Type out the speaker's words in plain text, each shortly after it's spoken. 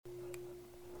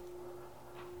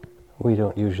We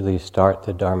don't usually start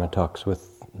the Dharma talks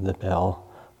with the bell,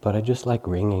 but I just like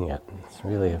ringing it. It's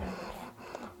really a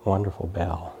wonderful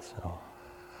bell.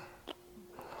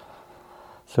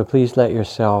 So please let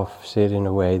yourself sit in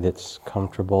a way that's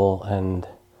comfortable and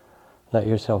let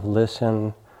yourself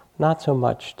listen, not so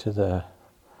much to the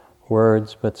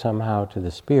words, but somehow to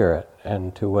the spirit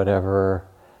and to whatever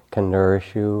can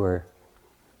nourish you or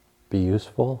be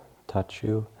useful, touch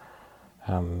you,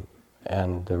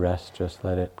 and the rest just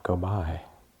let it go by.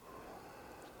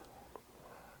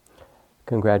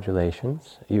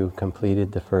 Congratulations, you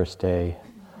completed the first day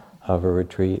of a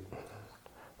retreat,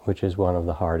 which is one of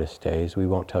the hardest days. We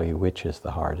won't tell you which is the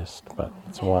hardest, but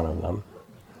it's one of them.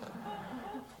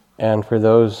 And for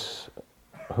those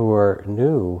who are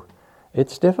new,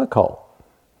 it's difficult.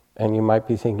 And you might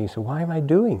be thinking, so why am I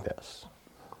doing this?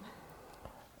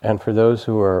 And for those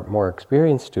who are more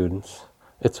experienced students,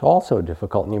 it's also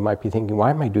difficult, and you might be thinking,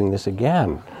 why am I doing this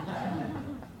again?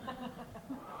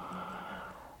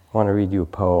 I want to read you a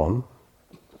poem,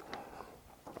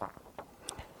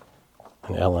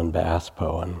 an Ellen Bass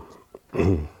poem.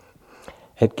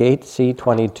 At gate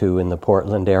C-22 in the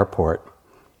Portland airport,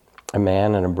 a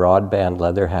man in a broadband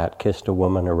leather hat kissed a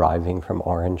woman arriving from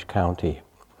Orange County.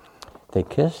 They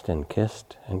kissed and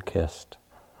kissed and kissed,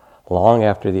 long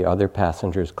after the other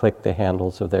passengers clicked the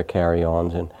handles of their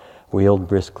carry-ons and wheeled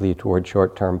briskly toward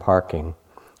short-term parking.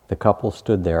 The couple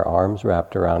stood there, arms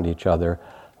wrapped around each other,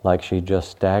 like she'd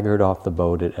just staggered off the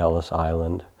boat at Ellis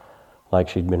Island, like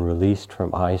she'd been released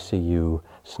from ICU,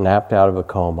 snapped out of a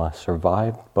coma,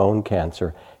 survived bone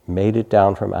cancer, made it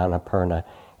down from Annapurna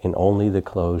in only the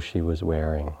clothes she was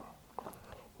wearing.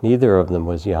 Neither of them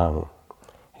was young.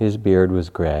 His beard was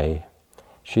gray.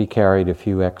 She carried a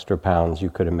few extra pounds you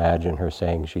could imagine her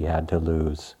saying she had to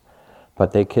lose.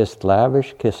 But they kissed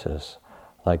lavish kisses,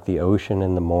 like the ocean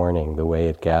in the morning, the way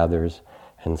it gathers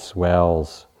and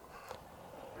swells,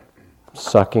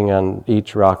 sucking on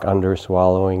each rock under,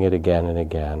 swallowing it again and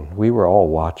again. We were all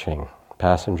watching.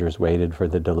 Passengers waited for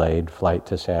the delayed flight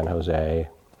to San Jose.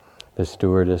 The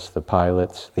stewardess, the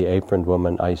pilots, the aproned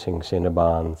woman icing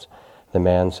Cinnabons, the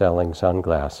man selling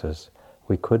sunglasses.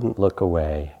 We couldn't look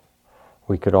away.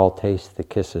 We could all taste the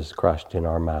kisses crushed in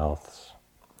our mouths.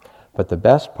 But the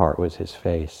best part was his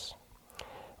face.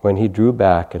 When he drew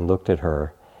back and looked at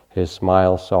her, his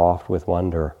smile soft with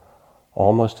wonder,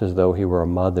 almost as though he were a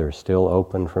mother still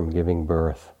open from giving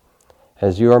birth.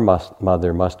 As your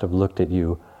mother must have looked at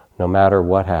you no matter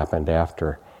what happened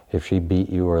after, if she beat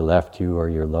you or left you or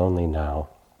you're lonely now.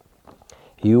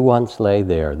 You once lay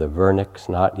there, the vernix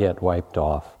not yet wiped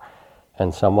off,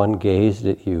 and someone gazed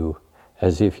at you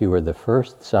as if you were the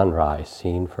first sunrise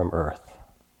seen from Earth.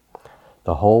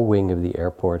 The whole wing of the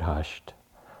airport hushed,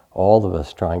 all of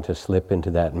us trying to slip into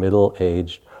that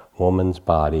middle-aged woman's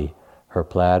body, her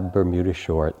plaid Bermuda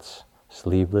shorts,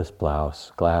 sleeveless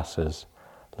blouse, glasses,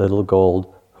 little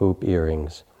gold hoop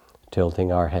earrings,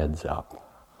 tilting our heads up.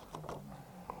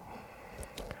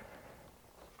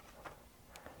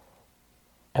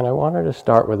 And I wanted to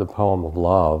start with a poem of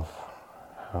love,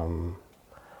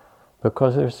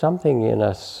 because there's something in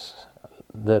us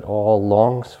that all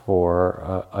longs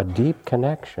for a deep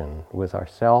connection with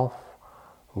ourself,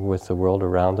 with the world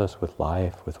around us, with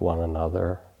life, with one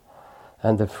another,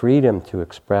 and the freedom to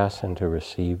express and to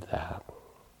receive that.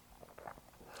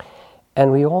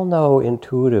 And we all know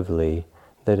intuitively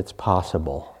that it's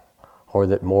possible, or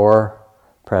that more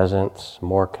presence,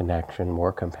 more connection,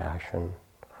 more compassion,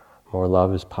 more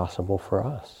love is possible for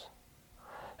us.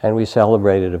 And we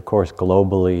celebrate it, of course,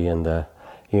 globally in the,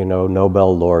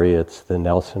 Nobel laureates, the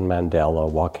Nelson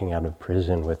Mandela walking out of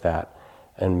prison with that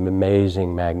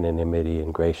amazing magnanimity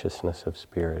and graciousness of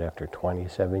spirit after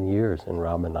 27 years in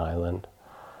Robben Island.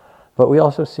 But we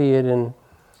also see it in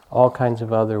all kinds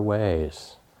of other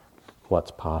ways,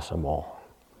 what's possible.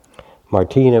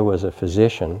 Martina was a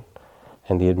physician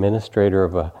and the administrator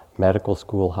of a medical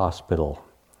school hospital.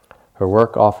 Her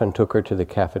work often took her to the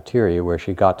cafeteria where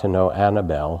she got to know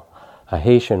Annabelle, a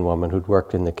Haitian woman who'd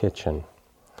worked in the kitchen.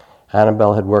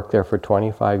 Annabelle had worked there for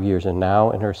 25 years and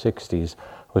now, in her 60s,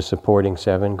 was supporting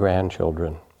 7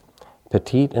 grandchildren.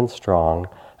 Petite and strong,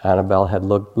 Annabelle had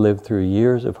lived through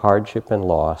years of hardship and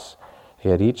loss,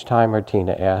 yet each time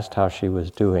Martina asked how she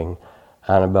was doing,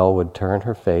 Annabelle would turn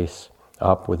her face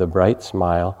up with a bright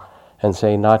smile and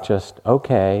say not just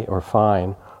okay or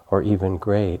fine or even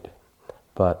great,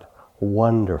 but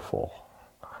wonderful.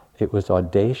 It was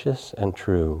audacious and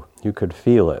true. You could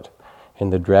feel it in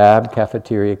the drab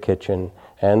cafeteria kitchen,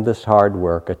 endless hard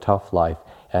work, a tough life,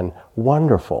 and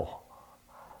wonderful.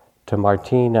 To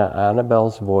Martina,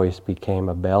 Annabelle's voice became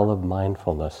a bell of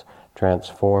mindfulness,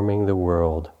 transforming the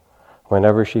world.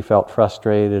 Whenever she felt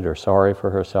frustrated or sorry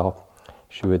for herself,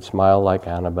 she would smile like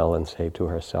Annabelle and say to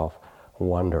herself,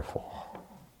 "Wonderful."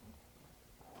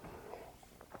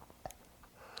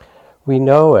 We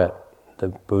know it. The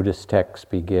Buddhist texts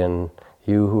begin,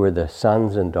 "You who are the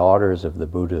sons and daughters of the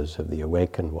Buddhas, of the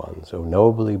awakened ones, O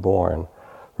nobly born,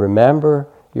 remember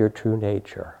your true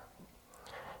nature."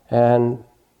 And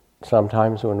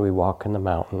sometimes when we walk in the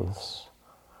mountains,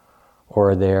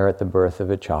 or there at the birth of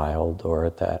a child, or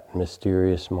at that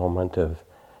mysterious moment of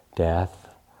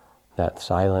death, that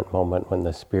silent moment when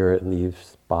the spirit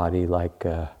leaves body like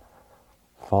a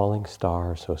falling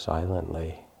star so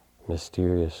silently,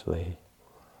 mysteriously,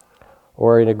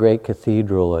 or in a great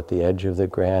cathedral at the edge of the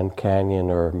Grand Canyon,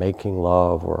 or making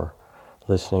love, or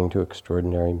listening to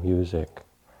extraordinary music.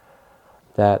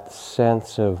 That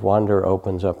sense of wonder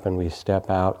opens up and we step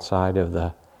outside of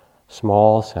the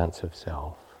small sense of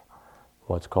self,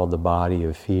 what's called the body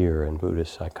of fear in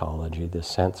Buddhist psychology, the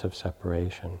sense of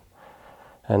separation,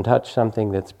 and touch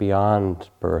something that's beyond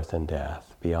birth and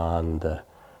death, beyond the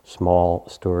small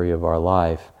story of our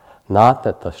life. Not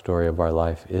that the story of our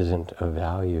life isn't of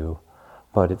value,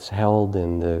 but it's held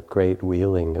in the great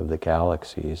wheeling of the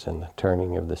galaxies and the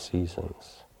turning of the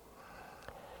seasons.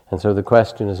 And so the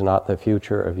question is not the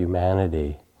future of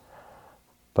humanity,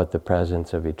 but the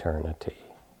presence of eternity.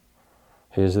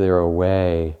 Is there a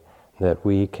way that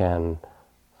we can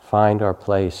find our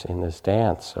place in this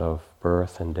dance of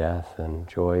birth and death and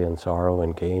joy and sorrow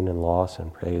and gain and loss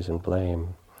and praise and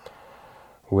blame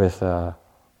with a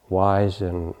wise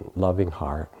and loving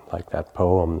heart, like that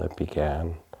poem that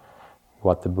began,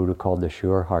 what the Buddha called the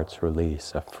sure heart's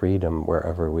release, a freedom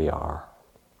wherever we are.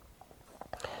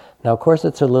 Now, of course,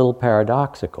 it's a little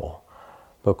paradoxical,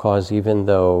 because even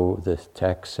though the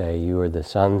texts say you are the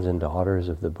sons and daughters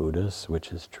of the Buddhas,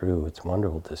 which is true, it's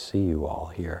wonderful to see you all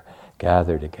here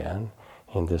gathered again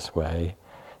in this way.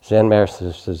 Zen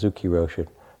Master Suzuki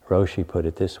Roshi put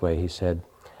it this way. He said,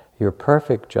 "You're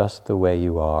perfect just the way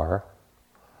you are,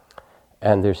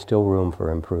 and there's still room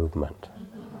for improvement."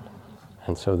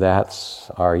 And so that's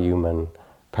our human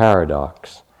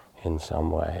paradox in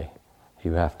some way.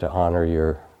 You have to honor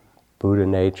your Buddha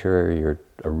nature, your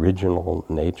original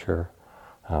nature,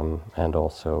 and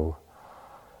also,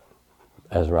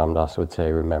 as Ram Dass would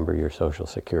say, remember your social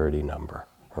security number,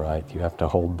 right? You have to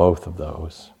hold both of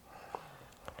those.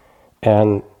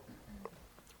 And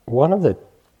one of the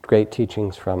great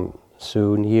teachings from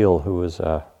Su Neil, who was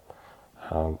a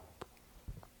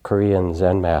Korean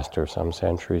Zen master some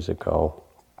centuries ago,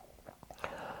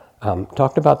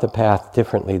 talked about the path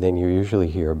differently than you usually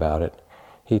hear about it.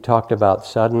 He talked about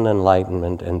sudden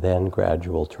enlightenment and then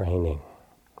gradual training,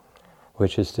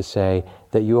 which is to say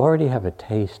that you already have a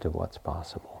taste of what's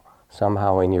possible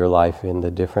somehow in your life in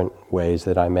the different ways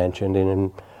that I mentioned and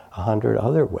in 100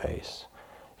 other ways.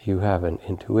 You have an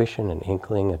intuition, an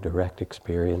inkling, a direct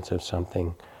experience of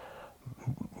something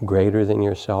greater than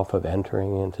yourself, of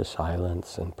entering into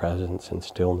silence and presence and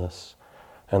stillness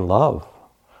and love.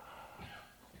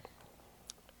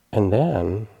 And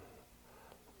then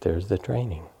there's the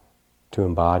training to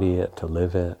embody it, to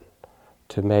live it,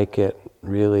 to make it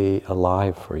really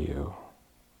alive for you.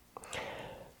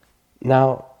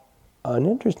 Now, an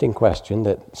interesting question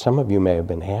that some of you may have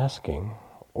been asking,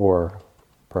 or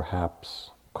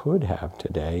perhaps could have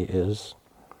today, is,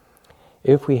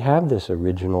 if we have this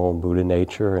original Buddha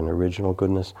nature and original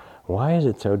goodness, why is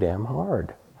it so damn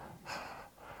hard?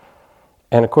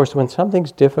 And of course, when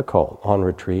something's difficult on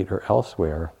retreat or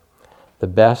elsewhere, the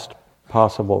best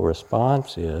possible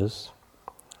response is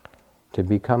to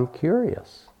become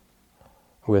curious.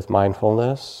 With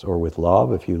mindfulness or with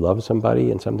love, if you love somebody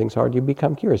and something's hard, you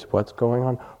become curious. What's going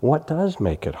on? What does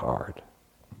make it hard?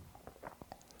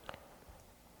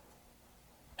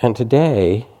 And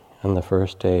today, on the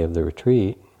first day of the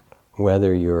retreat,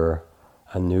 whether you're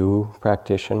a new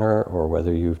practitioner or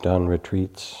whether you've done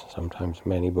retreats, sometimes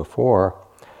many before,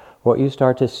 what you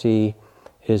start to see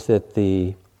is that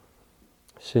the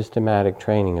systematic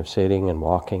training of sitting and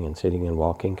walking,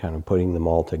 kind of putting them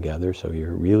all together so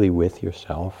you're really with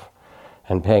yourself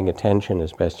and paying attention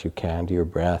as best you can to your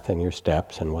breath and your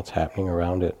steps and what's happening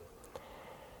around it,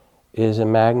 is a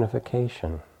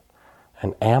magnification,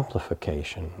 an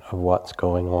amplification of what's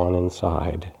going on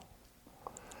inside.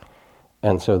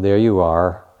 And so there you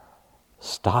are,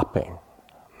 stopping,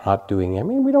 not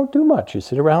doing, we don't do much. You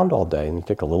sit around all day and you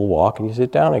take a little walk and you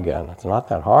sit down again. It's not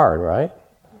that hard, right?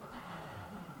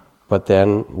 But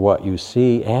then what you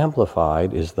see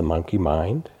amplified is the monkey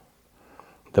mind,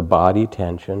 the body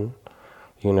tension,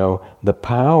 the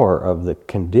power of the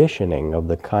conditioning of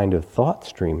the kind of thought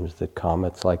streams that come.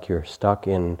 It's like you're stuck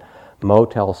in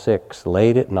Motel 6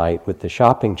 late at night with the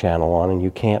shopping channel on and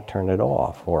you can't turn it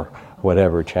off, or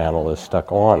whatever channel is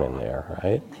stuck on in there,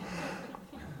 right?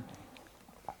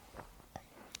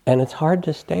 And it's hard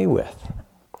to stay with.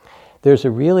 There's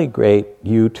a really great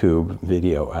YouTube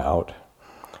video out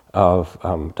of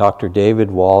Dr. David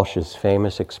Walsh's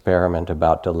famous experiment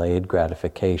about delayed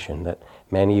gratification that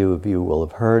many of you will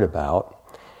have heard about,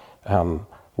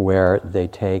 where they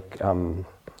take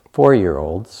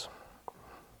 4-year-olds,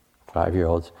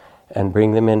 5-year-olds, and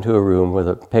bring them into a room with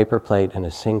a paper plate and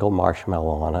a single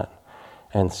marshmallow on it,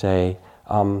 and say,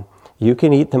 you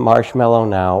can eat the marshmallow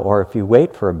now, or if you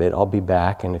wait for a bit, I'll be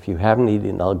back, and if you haven't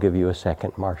eaten it, I'll give you a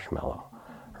second marshmallow,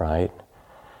 right?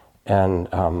 And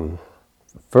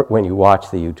when you watch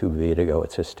the YouTube video,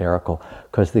 it's hysterical,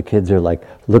 because the kids are like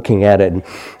looking at it and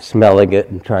smelling it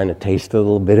and trying to taste a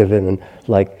little bit of it, and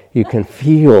like you can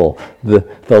feel the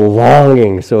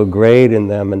longing so great in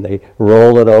them, and they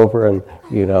roll it over, and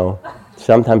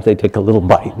sometimes they take a little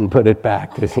bite and put it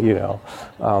back,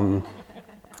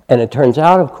 and it turns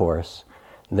out, of course,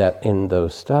 that in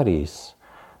those studies,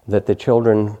 that the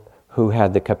children who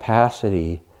had the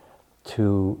capacity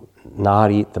to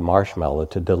not eat the marshmallow,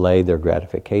 to delay their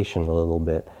gratification a little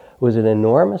bit, was an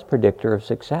enormous predictor of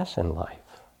success in life.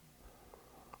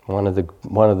 One of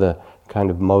the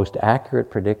kind of most accurate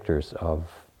predictors of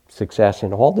success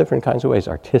in all different kinds of ways,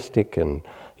 artistic and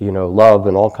love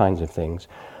and all kinds of things,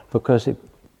 because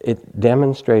it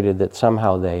demonstrated that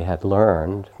somehow they had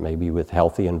learned, maybe with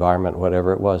healthy environment,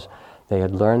 whatever it was, they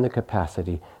had learned the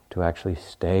capacity to actually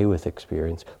stay with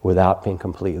experience without being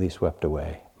completely swept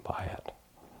away by it.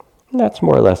 And that's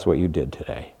more or less what you did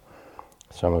today.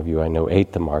 Some of you I know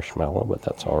ate the marshmallow, but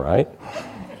that's all right.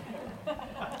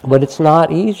 But it's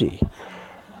not easy,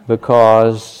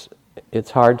 because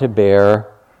it's hard to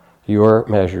bear your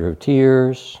measure of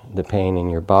tears, the pain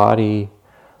in your body,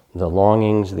 the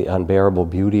longings, the unbearable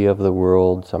beauty of the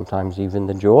world. Sometimes even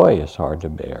the joy is hard to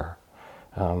bear.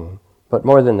 But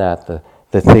more than that,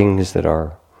 the things that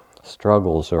are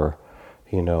struggles or,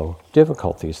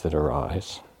 difficulties that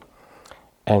arise.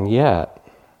 And yet,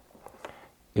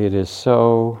 it is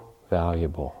so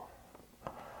valuable.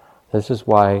 This is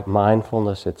why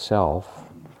mindfulness itself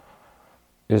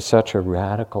is such a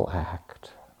radical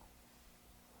act.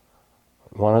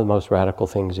 One of the most radical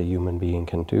things a human being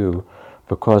can do,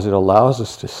 because it allows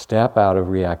us to step out of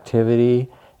reactivity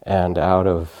and out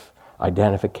of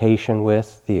identification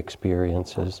with the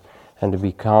experiences, and to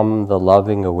become the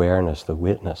loving awareness, the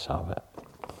witness of it.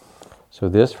 So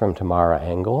this from Tamara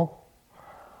Engel,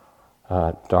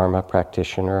 Dharma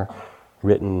practitioner,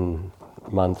 written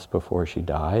months before she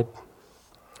died.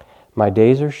 My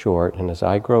days are short, and as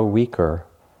I grow weaker,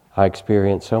 I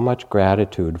experience so much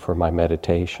gratitude for my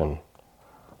meditation.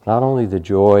 Not only the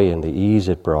joy and the ease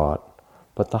it brought,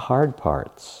 but the hard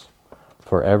parts,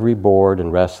 for every bored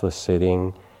and restless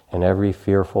sitting, and every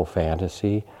fearful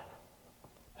fantasy,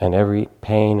 and every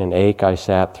pain and ache I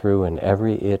sat through, and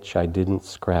every itch I didn't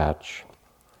scratch,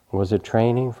 was a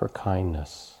training for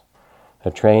kindness, a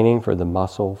training for the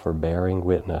muscle for bearing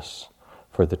witness,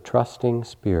 for the trusting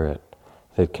spirit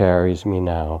that carries me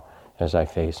now as I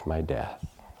face my death.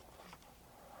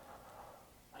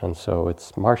 And so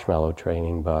it's marshmallow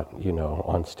training, but,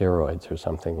 on steroids or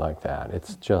something like that.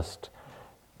 It's just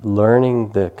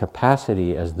learning the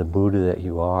capacity as the Buddha that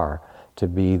you are to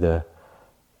be the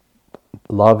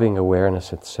loving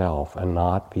awareness itself and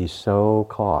not be so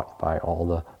caught by all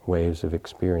the waves of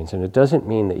experience. And it doesn't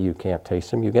mean that you can't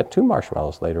taste them. You get 2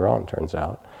 marshmallows later on, turns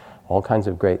out. All kinds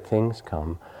of great things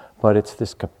come. But it's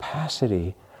this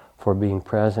capacity for being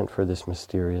present for this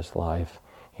mysterious life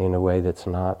in a way that's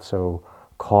not so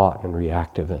caught and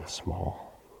reactive and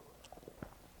small.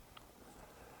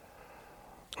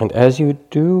 And as you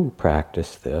do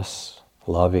practice this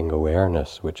loving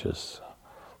awareness, which is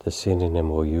the synonym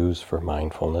we'll use for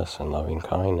mindfulness and loving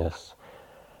kindness,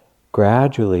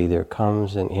 gradually there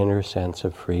comes an inner sense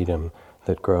of freedom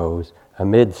that grows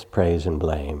amidst praise and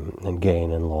blame, and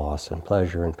gain and loss, and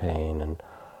pleasure and pain, and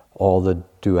all the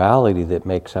duality that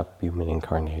makes up human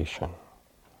incarnation.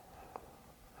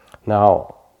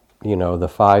 Now, the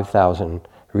 5,000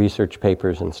 research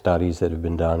papers and studies that have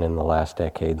been done in the last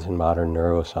decades in modern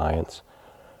neuroscience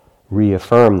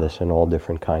reaffirm this in all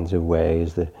different kinds of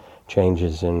ways, the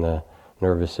changes in the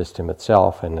nervous system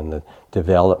itself and in the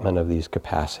development of these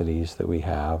capacities that we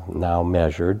have now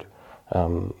measured.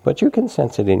 But you can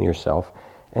sense it in yourself.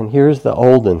 And here's the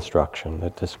old instruction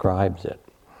that describes it.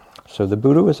 So the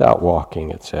Buddha was out walking,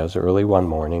 it says, early one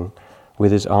morning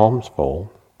with his alms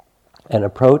bowl, and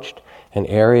approached an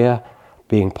area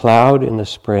being plowed in the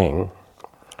spring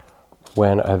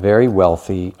when a very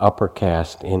wealthy upper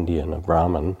caste Indian, a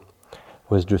Brahmin,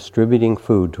 was distributing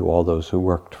food to all those who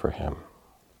worked for him.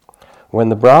 When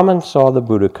the Brahmin saw the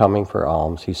Buddha coming for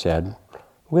alms, he said,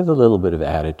 with a little bit of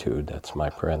attitude, that's my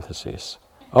parenthesis,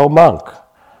 "O monk,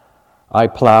 I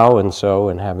plow and sow,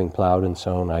 and having plowed and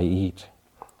sown, I eat.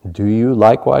 Do you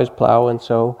likewise plow and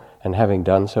sow, and having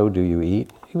done so, do you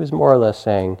eat?" He was more or less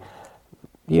saying,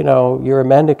 you know, you're a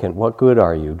mendicant. What good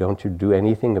are you? Don't you do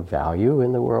anything of value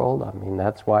in the world? I mean,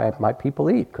 that's why my people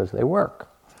eat, because they work.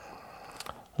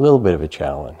 A little bit of a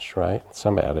challenge, right?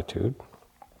 Some attitude.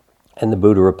 And the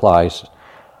Buddha replies,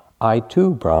 "I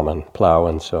too, Brahman, plow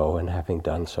and sow, and having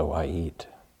done so, I eat."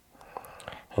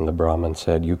 And the Brahmin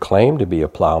said, "You claim to be a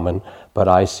plowman, but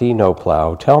I see no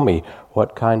plow. Tell me,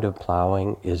 what kind of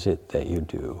plowing is it that you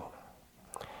do?"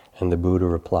 And the Buddha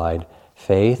replied,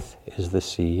 "Faith is the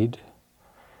seed,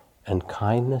 and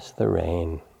kindness the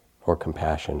rain," or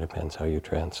compassion, depends how you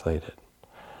translate it.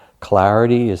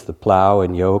 "Clarity is the plow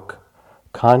and yoke.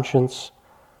 Conscience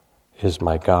is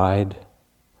my guide.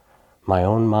 My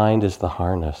own mind is the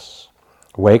harness.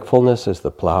 Wakefulness is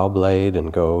the plow blade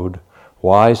and goad.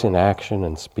 Wise in action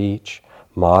and speech,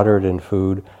 moderate in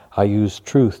food, I use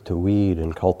truth to weed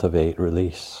and cultivate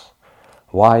release.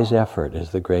 Wise effort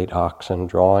is the great oxen,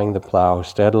 drawing the plow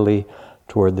steadily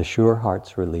toward the sure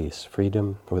heart's release,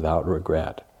 freedom without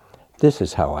regret. This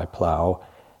is how I plow,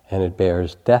 and it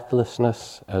bears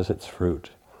deathlessness as its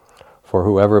fruit. For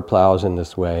whoever plows in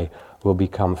this way will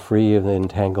become free of the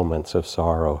entanglements of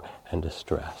sorrow and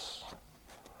distress."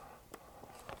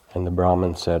 And the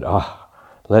Brahmin said,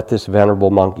 "Let this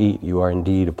venerable monk eat. You are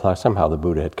indeed a plow." Somehow the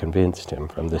Buddha had convinced him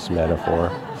from this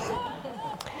metaphor.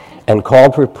 And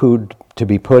called for food to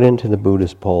be put into the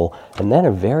Buddha's bowl. And then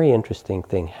a very interesting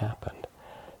thing happened.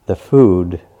 The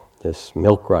food, this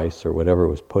milk rice or whatever,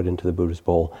 was put into the Buddha's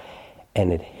bowl,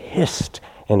 and it hissed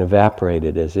and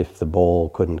evaporated as if the bowl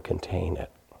couldn't contain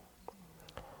it.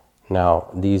 Now,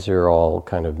 these are all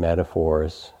kind of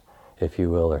metaphors, if you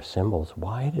will, or symbols.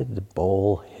 Why did the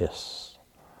bowl hiss?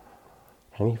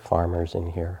 Any farmers in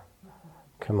here?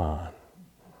 Come on.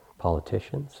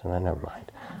 Politicians? Never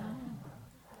mind.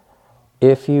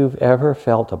 If you've ever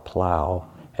felt a plow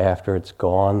after it's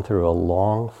gone through a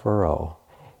long furrow,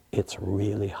 it's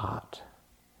really hot.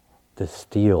 The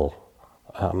steel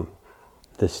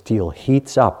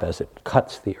heats up as it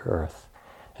cuts the earth.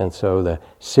 And so the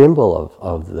symbol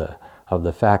of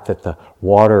the fact that the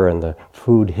water and the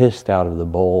food hissed out of the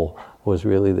bowl was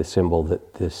really the symbol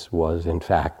that this was, in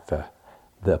fact,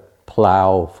 the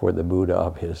plow for the Buddha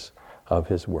of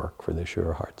his work for the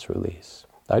sure heart's release.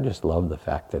 I just love the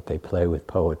fact that they play with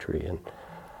poetry and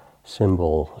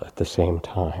symbol at the same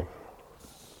time.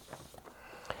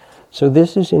 So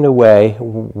this is, in a way,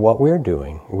 what we're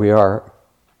doing. We are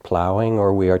plowing,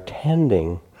 or we are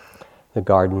tending the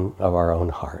garden of our own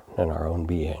heart and our own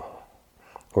being.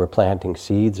 We're planting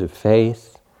seeds of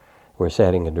faith. We're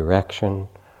setting a direction.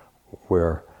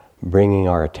 We're bringing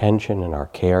our attention and our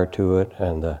care to it,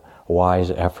 and the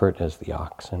wise effort as the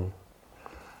oxen.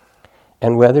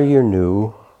 And whether you're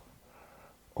new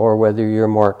or whether you're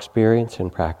more experienced in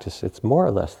practice, it's more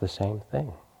or less the same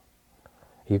thing.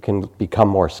 You can become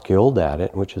more skilled at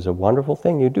it, which is a wonderful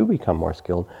thing. You do become more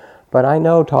skilled. But I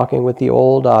know, talking with the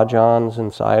old Ajahns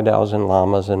and Sayadaws and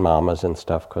Lamas and Mamas and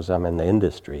stuff, because I'm in the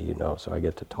industry, so I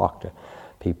get to talk to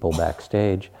people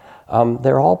backstage,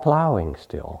 they're all plowing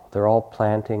still. They're all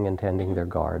planting and tending their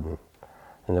garden.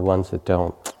 And the ones that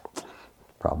don't,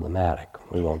 problematic.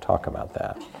 We won't talk about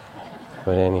that.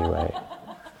 But anyway,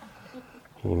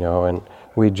 and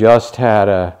we just had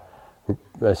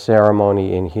a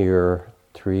ceremony in here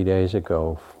 3 days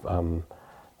ago,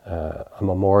 a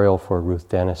memorial for Ruth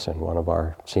Dennison, one of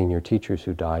our senior teachers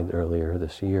who died earlier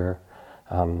this year.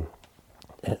 And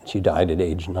she died at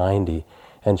age 90,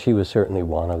 and she was certainly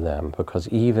one of them, because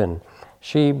even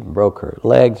she broke her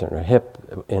legs and her hip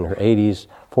in her 80s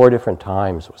 4 different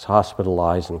times, was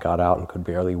hospitalized and got out and could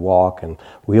barely walk, and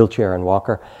wheelchair and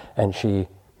walker, and she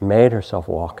made herself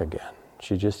walk again.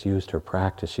 She just used her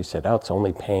practice. She said, "It's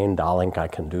only pain, darling, I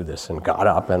can do this," and got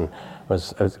up, and it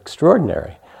was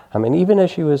extraordinary. I mean, even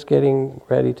as she was getting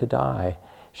ready to die,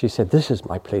 she said, "This is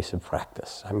my place of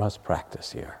practice. I must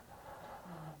practice here."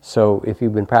 So if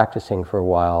you've been practicing for a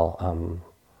while,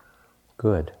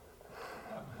 good.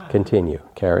 Continue,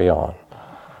 carry on.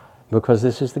 Because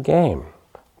this is the game.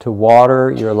 To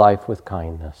water your life with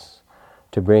kindness,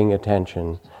 to bring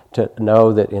attention, to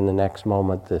know that in the next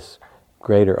moment this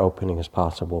greater opening is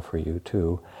possible for you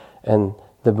too. And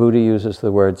the Buddha uses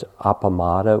the words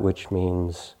appamada, which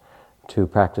means to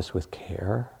practice with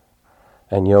care,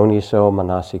 and yoniso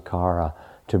manasikara,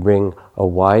 to bring a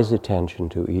wise attention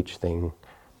to each thing,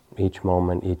 each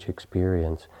moment, each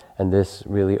experience. And this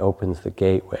really opens the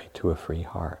gateway to a free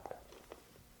heart.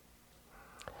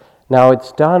 Now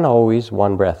it's done always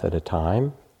one breath at a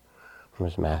time,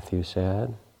 as Matthew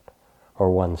said,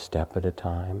 or one step at a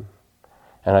time.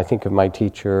 And I think of my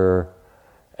teacher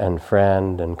and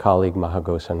friend and colleague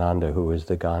Mahagosananda, who was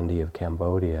the Gandhi of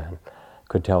Cambodia, and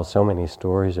could tell so many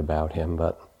stories about him,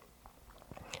 but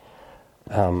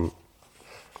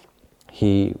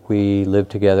we lived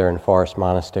together in Forest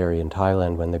Monastery in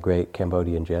Thailand when the great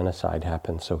Cambodian genocide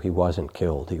happened, so he wasn't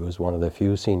killed. He was one of the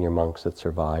few senior monks that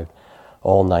survived.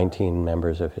 All 19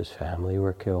 members of his family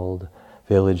were killed.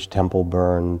 Village, temple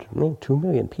burned. 2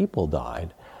 million people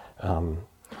died.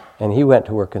 And he went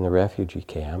to work in the refugee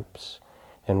camps.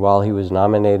 And while he was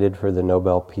nominated for the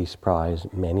Nobel Peace Prize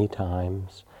many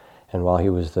times, and while he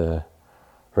was the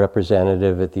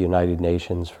representative at the United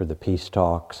Nations for the peace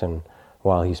talks, and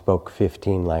while he spoke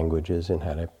 15 languages and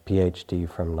had a PhD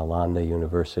from Nalanda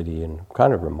University, and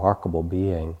kind of remarkable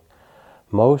being,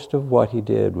 most of what he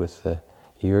did with the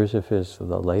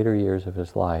later years of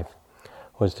his life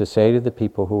was to say to the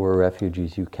people who were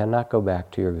refugees, you cannot go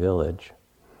back to your village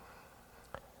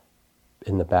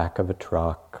in the back of a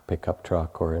truck, pickup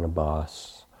truck, or in a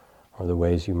bus, or the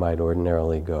ways you might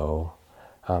ordinarily go.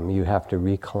 You have to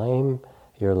reclaim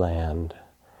your land,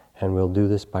 and we'll do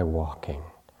this by walking.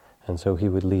 And so he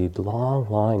would lead long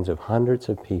lines of hundreds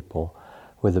of people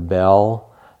with a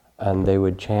bell, and they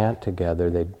would chant together.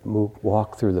 They'd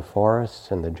walk through the forests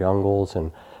and the jungles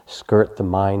and skirt the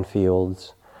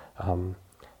minefields.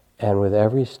 And with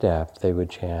every step they would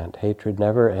chant, hatred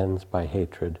never ends by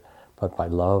hatred, but by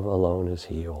love alone is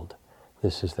healed.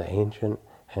 This is the ancient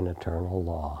and eternal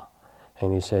law.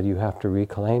 And he said, you have to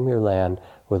reclaim your land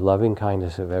with loving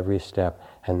kindness of every step,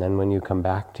 and then when you come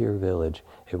back to your village,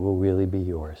 it will really be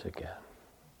yours again.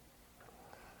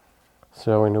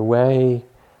 So in a way,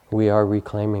 we are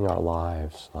reclaiming our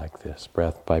lives like this,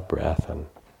 breath by breath and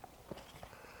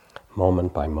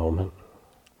moment by moment.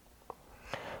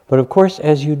 But of course,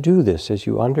 as you do this, as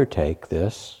you undertake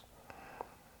this,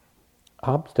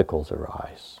 obstacles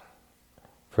arise.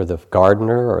 For the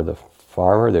gardener or the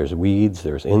farmer, there's weeds,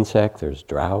 there's insect, there's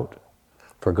drought.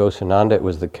 For Gosananda, it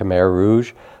was the Khmer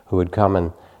Rouge who would come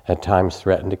and at times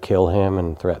threaten to kill him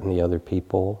and threaten the other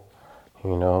people.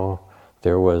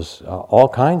 There was all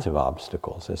kinds of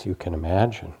obstacles, as you can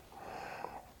imagine.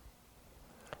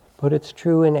 But it's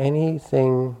true in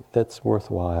anything that's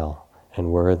worthwhile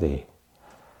and worthy.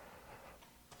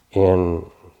 In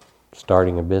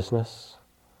starting a business,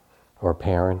 or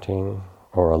parenting,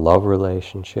 or a love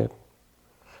relationship.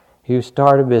 You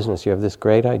start a business, you have this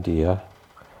great idea,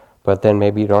 but then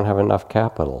maybe you don't have enough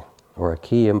capital, or a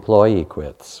key employee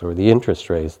quits, or the interest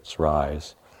rates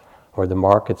rise, or the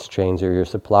markets change, or your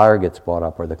supplier gets bought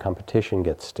up, or the competition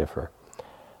gets stiffer.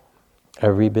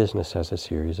 Every business has a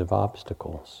series of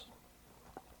obstacles.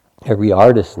 Every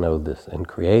artist knows this in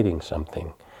creating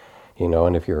something,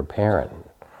 and if you're a parent,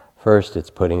 first it's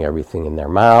putting everything in their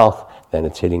mouth, then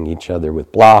it's hitting each other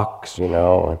with blocks, and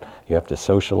you have to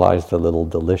socialize the little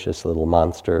delicious little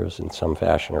monsters in some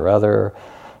fashion or other,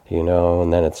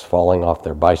 and then it's falling off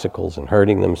their bicycles and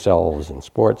hurting themselves in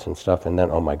sports and stuff, and then,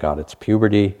 oh my God, it's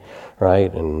puberty,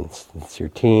 right? And it's your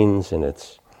teens, and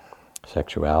it's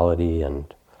sexuality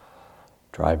and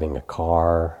driving a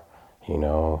car,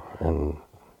 and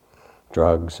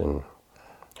drugs and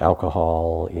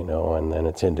alcohol, and then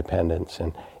it's independence.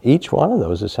 And each one of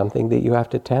those is something that you have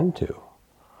to tend to.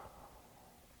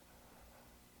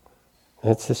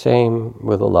 It's the same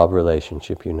with a love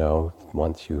relationship,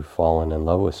 once you've fallen in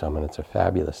love with someone, it's a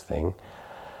fabulous thing.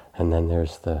 And then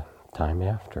there's the time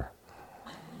after.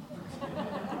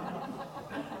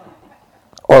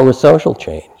 Or with social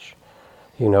change,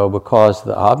 because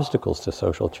the obstacles to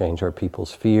social change are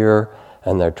people's fear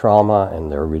and their trauma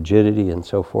and their rigidity and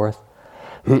so forth.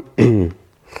 This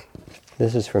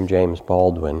is from James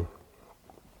Baldwin,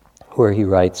 where he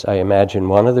writes, I imagine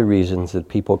one of the reasons that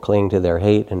people cling to their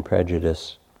hate and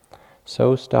prejudice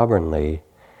so stubbornly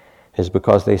is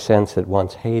because they sense that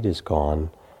once hate is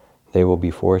gone, they will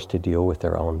be forced to deal with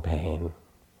their own pain.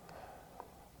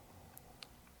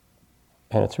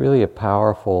 And it's really a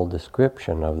powerful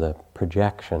description of the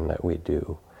projection that we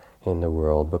do in the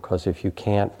world, because if you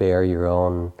can't bear your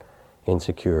own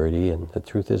insecurity, and the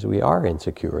truth is we are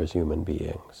insecure as human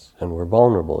beings, and we're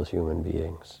vulnerable as human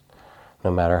beings,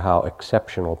 no matter how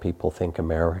exceptional people think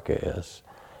America is,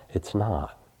 it's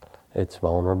not. It's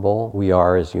vulnerable. We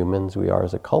are as humans, we are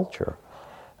as a culture.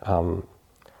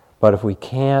 But if we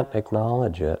can't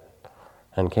acknowledge it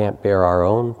and can't bear our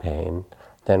own pain,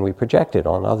 then we project it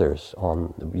on others,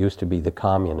 on used to be the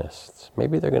communists.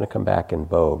 Maybe they're going to come back in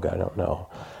vogue, I don't know.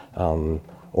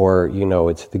 Or,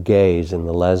 it's the gays and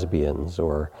the lesbians,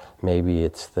 or maybe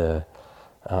it's the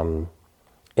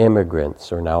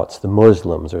immigrants, or now it's the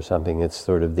Muslims or something. It's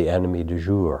sort of the enemy du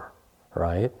jour,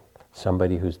 right?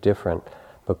 Somebody who's different,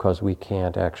 because we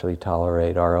can't actually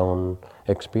tolerate our own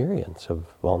experience of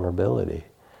vulnerability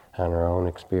and our own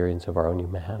experience of our own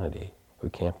humanity. We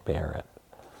can't bear it.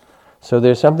 So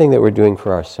there's something that we're doing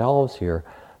for ourselves here,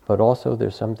 but also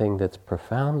there's something that's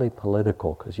profoundly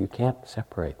political, because you can't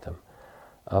separate them,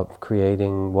 of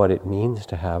creating what it means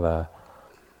to have a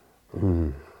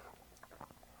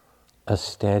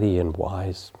steady and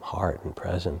wise heart and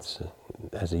presence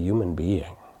as a human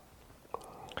being.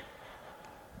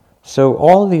 So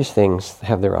all these things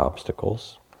have their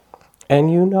obstacles,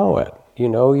 and you know it.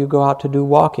 You go out to do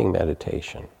walking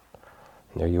meditation.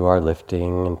 There you are,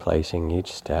 lifting and placing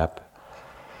each step.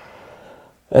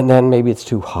 And then maybe it's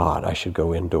too hot, I should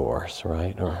go indoors,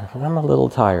 right? Or I'm a little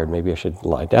tired, maybe I should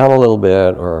lie down a little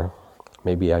bit, or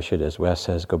maybe I should, as Wes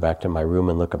says, go back to my room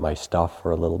and look at my stuff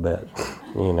for a little bit,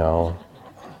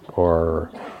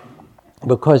 or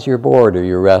because you're bored or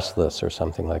you're restless or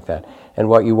something like that. And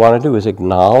what you want to do is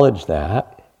acknowledge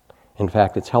that. In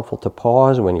fact, it's helpful to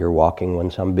pause when you're walking, when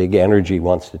some big energy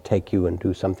wants to take you and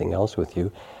do something else with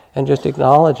you, and just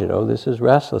acknowledge it. Oh, this is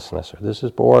restlessness, or this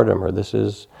is boredom, or this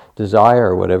is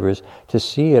desire, or whatever it is, to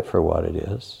see it for what it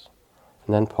is.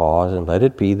 And then pause and let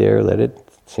it be there, let it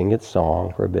sing its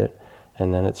song for a bit,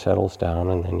 and then it settles down,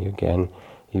 and then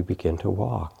you begin to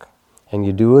walk. And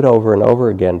you do it over and over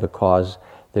again, because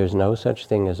there's no such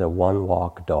thing as a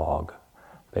one-walk dog.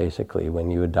 Basically,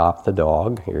 when you adopt the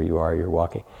dog, here you are, you're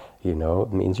walking,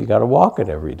 it means you got to walk it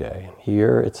every day. And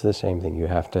here, it's the same thing. You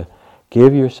have to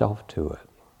give yourself to it.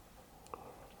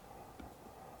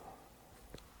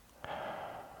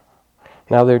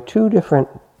 Now, there are two different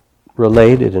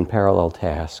related and parallel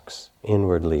tasks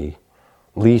inwardly,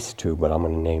 at least two, but I'm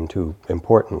going to name two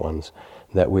important ones,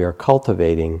 that we are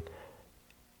cultivating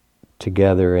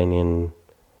together and in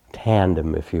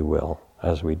tandem, if you will,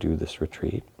 as we do this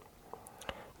retreat.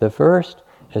 The first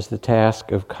is the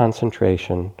task of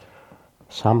concentration,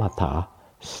 samatha,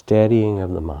 steadying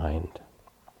of the mind.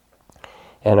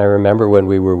 And I remember when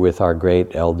we were with our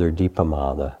great elder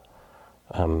Dipama,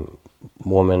 the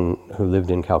woman who lived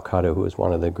in Calcutta, who was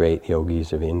one of the great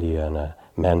yogis of India and a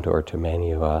mentor to many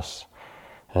of us.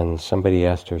 And somebody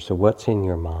asked her, so what's in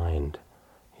your mind?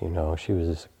 She was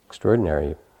this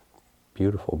extraordinary,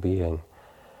 beautiful being.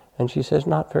 And she says,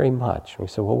 not very much. And we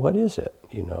said, well, what is it?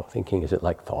 Thinking, is it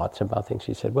like thoughts about things?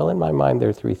 She said, well, in my mind there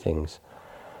are three things.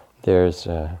 There's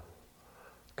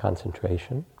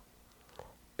concentration,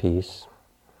 peace,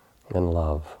 and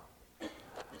love.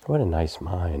 What a nice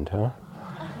mind, huh?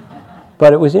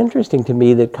 But it was interesting to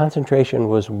me that concentration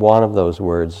was one of those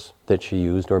words that she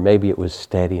used, or maybe it was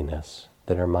steadiness,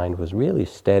 that her mind was really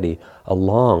steady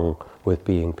along with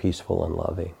being peaceful and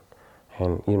loving.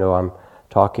 And, I'm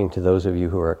talking to those of you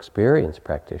who are experienced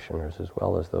practitioners as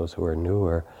well as those who are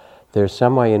newer. There's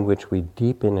some way in which we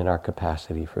deepen in our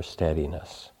capacity for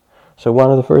steadiness. So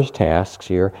one of the first tasks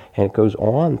here, and it goes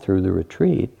on through the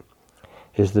retreat,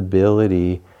 is the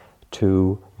ability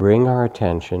to bring our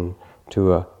attention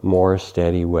to a more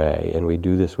steady way. And we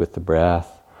do this with the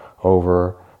breath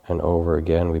over and over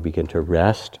again. We begin to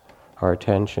rest our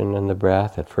attention in the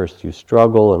breath. At first you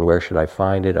struggle, and where should I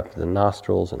find it? Up the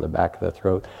nostrils and the back of the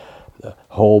throat, the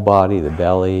whole body, the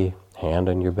belly, hand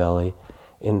on your belly.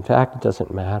 In fact, it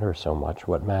doesn't matter so much.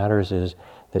 What matters is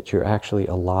that you're actually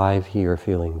alive here,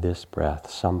 feeling this breath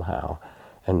somehow.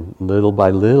 And little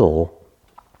by little,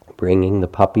 bringing the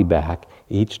puppy back.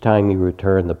 Each time you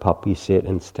return, the puppy sit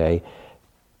and stay.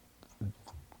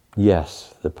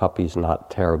 Yes, the puppy's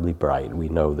not terribly bright, we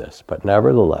know this, but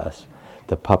nevertheless,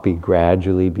 the puppy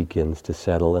gradually begins to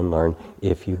settle and learn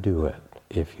if you do it,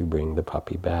 if you bring the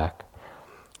puppy back.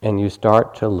 And you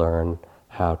start to learn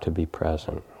how to be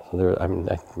present.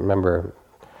 I remember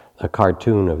a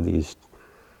cartoon of these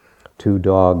two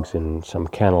dogs in some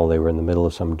kennel. They were in the middle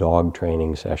of some dog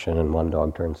training session, and one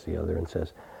dog turns to the other and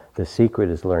says, the secret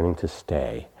is learning to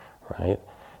stay, right?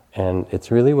 And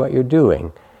it's really what you're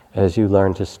doing as you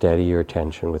learn to steady your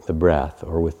attention with the breath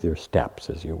or with your steps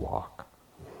as you walk.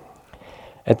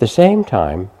 At the same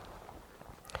time,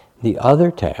 the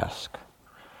other task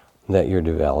that you're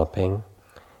developing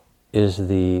is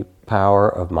the power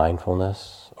of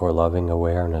mindfulness or loving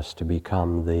awareness to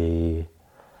become the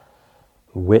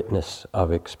witness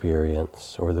of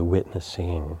experience or the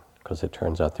witnessing, because it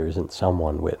turns out there isn't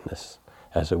someone witness.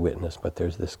 as a witness, but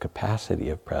there's this capacity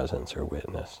of presence or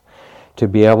witness. To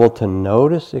be able to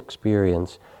notice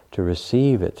experience, to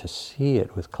receive it, to see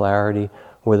it with clarity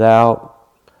without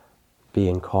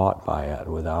being caught by it,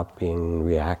 without being in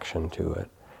reaction to it,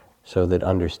 so that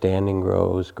understanding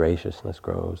grows, graciousness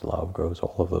grows, love grows,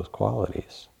 all of those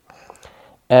qualities.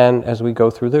 And as we go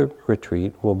through the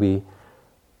retreat, we'll be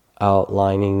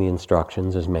outlining the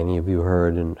instructions, as many of you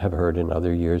heard and have heard in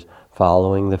other years,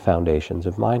 following the foundations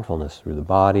of mindfulness through the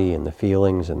body and the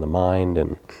feelings and the mind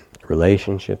and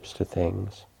relationships to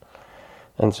things.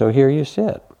 And so here you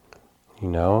sit,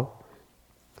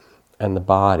 and the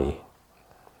body.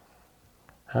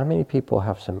 How many people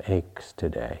have some aches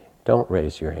today? Don't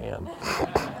raise your hand.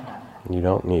 You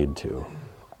don't need to.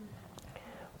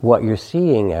 What you're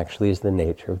seeing actually is the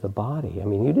nature of the body. I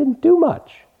mean, you didn't do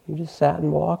much. You just sat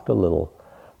and walked a little.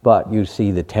 But you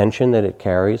see the tension that it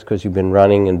carries because you've been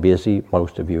running and busy,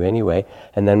 most of you anyway.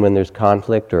 And then when there's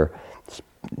conflict or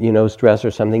stress or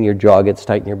something, your jaw gets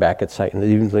tight and your back gets tight. And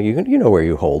you know where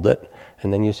you hold it.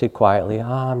 And then you sit quietly,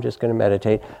 I'm just going to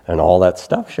meditate. And all that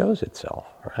stuff shows itself,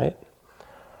 right?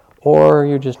 Or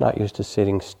you're just not used to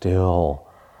sitting still.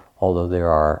 Although there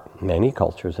are many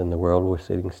cultures in the world where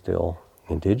sitting still,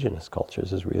 indigenous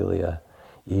cultures, is really a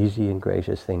easy and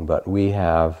gracious thing. But we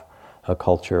have a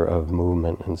culture of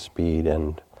movement and speed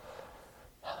and,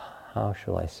 how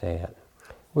shall I say it?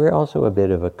 We're also a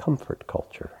bit of a comfort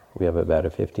culture. We have about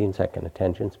a 15-second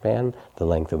attention span, the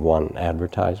length of one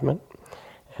advertisement.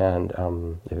 And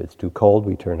if it's too cold,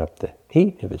 we turn up the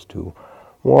heat. If it's too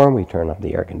warm, we turn up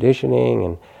the air conditioning.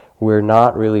 And we're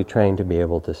not really trained to be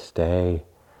able to stay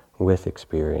with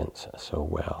experience so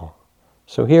well.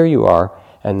 So here you are,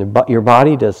 and your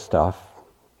body does stuff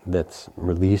that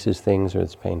releases things or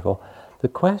it's painful. The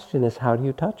question is, how do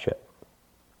you touch it?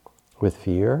 With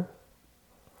fear?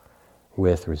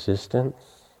 With resistance?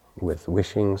 With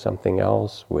wishing something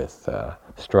else? With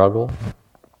struggle?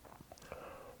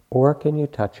 Or can you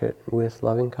touch it with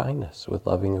loving kindness, with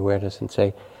loving awareness, and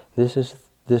say, this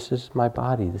is my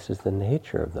body, this is the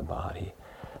nature of the body.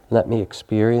 Let me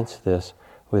experience this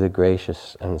with a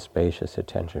gracious and spacious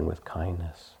attention, with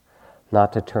kindness.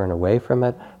 Not to turn away from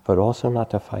it, but also not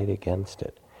to fight against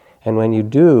it. And when you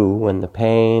do, when the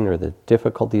pain or the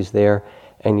difficulty's there,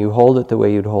 and you hold it the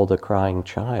way you'd hold a crying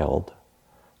child,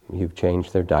 you've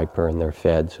changed their diaper and they're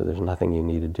fed, so there's nothing you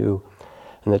need to do.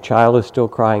 And the child is still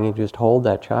crying, you just hold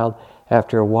that child.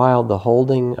 After a while, the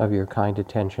holding of your kind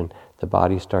attention, the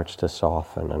body starts to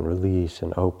soften and release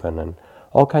and open, and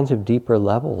all kinds of deeper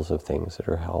levels of things that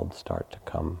are held start to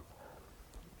come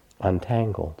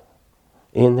untangled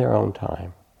in their own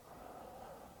time.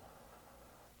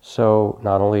 So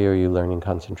not only are you learning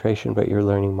concentration, but you're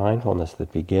learning mindfulness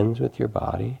that begins with your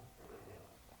body,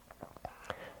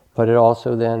 but it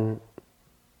also then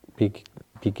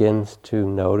begins to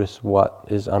notice what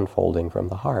is unfolding from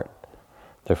the heart.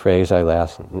 The phrase I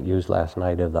used last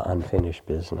night of the unfinished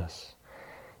business.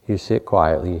 You sit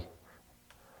quietly,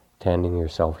 tending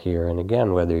yourself here, and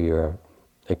again, whether you're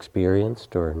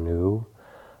experienced or new,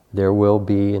 there will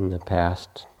be in the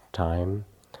past time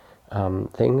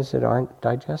things that aren't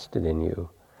digested in you.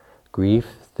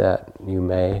 Grief that you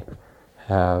may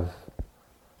have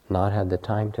not had the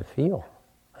time to feel.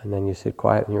 And then you sit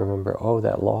quiet and you remember,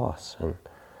 that loss, and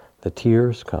the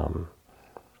tears come.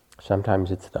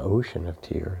 Sometimes it's the ocean of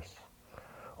tears,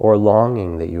 or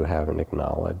longing that you haven't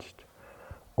acknowledged,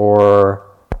 or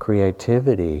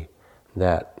creativity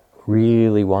that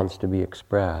really wants to be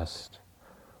expressed,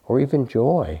 or even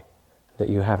joy that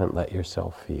you haven't let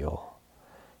yourself feel,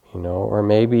 or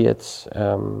maybe it's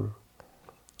your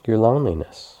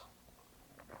loneliness.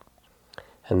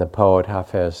 And the poet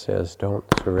Hafez says, don't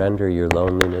surrender your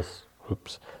loneliness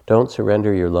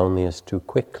too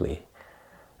quickly.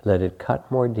 Let it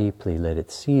cut more deeply, let it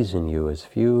season you as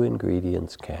few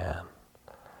ingredients can.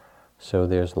 So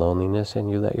there's loneliness,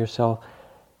 and you let yourself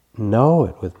know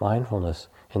it with mindfulness,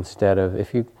 instead of,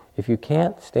 if you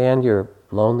can't stand your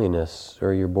loneliness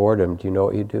or your boredom, do you know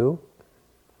what you do?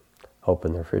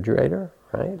 Open the refrigerator,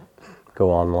 right?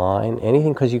 Go online,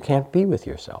 anything, because you can't be with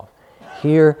yourself.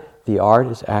 Here, the art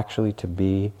is actually to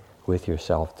be with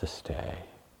yourself, to stay.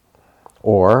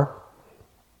 Or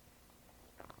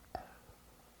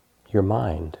your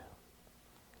mind.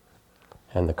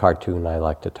 And the cartoon I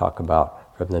like to talk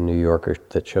about from the New Yorker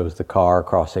that shows the car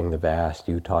crossing the vast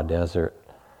Utah desert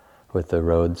with the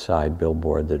roadside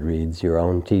billboard that reads, your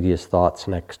own tedious thoughts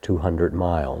next 200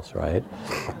 miles, right?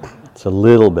 It's a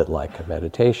little bit like a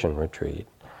meditation retreat.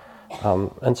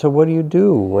 And so what do you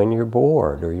do when you're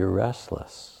bored or you're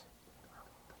restless?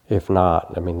 If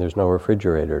not, there's no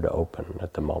refrigerator to open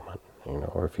at the moment.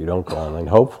 or if you don't go online,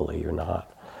 hopefully you're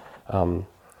not. And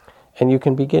you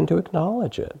can begin to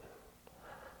acknowledge it.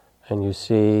 And you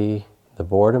see the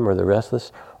boredom or the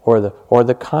restless, or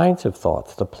the kinds of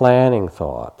thoughts, the planning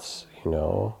thoughts,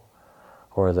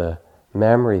 or the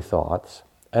memory thoughts.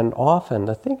 And often,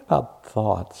 the thing about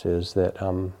thoughts is that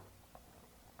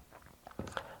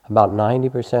about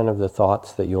 90% of the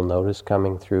thoughts that you'll notice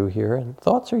coming through here, and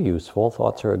thoughts are useful,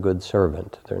 thoughts are a good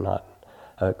servant. They're not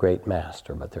a great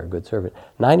master, but they're a good servant.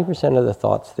 90% of the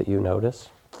thoughts that you notice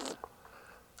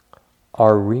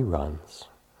are reruns.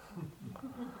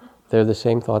 They're the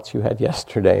same thoughts you had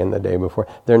yesterday and the day before.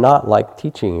 They're not like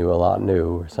teaching you a lot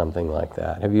new or something like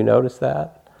that. Have you noticed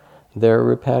that? They're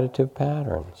repetitive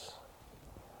patterns.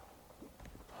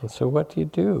 And so what do you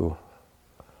do?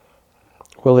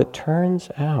 Well, it turns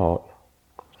out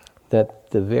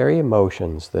that the very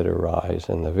emotions that arise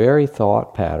and the very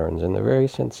thought patterns and the very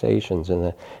sensations and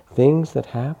the things that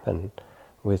happen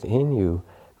within you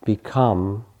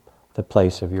become the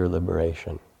place of your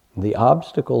liberation. The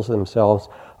obstacles themselves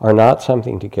are not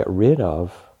something to get rid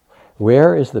of.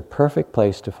 Where is the perfect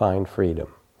place to find freedom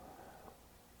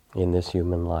in this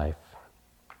human life?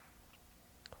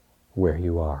 Where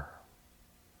you are.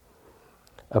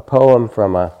 A poem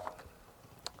from a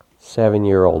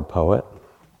 7-year-old poet.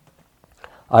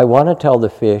 I want to tell the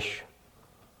fish,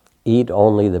 eat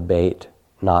only the bait,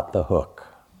 not the hook.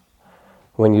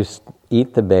 When you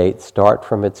eat the bait, start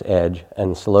from its edge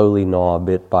and slowly gnaw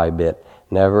bit by bit.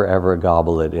 Never ever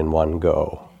gobble it in one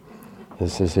go.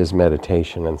 This is his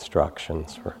meditation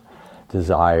instructions for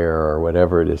desire or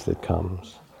whatever it is that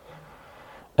comes.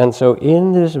 And so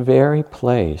in this very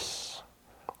place,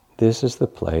 this is the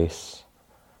place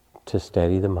to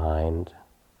steady the mind,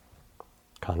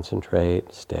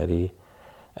 concentrate, steady,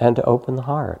 and to open the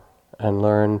heart and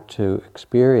learn to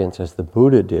experience, as the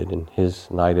Buddha did in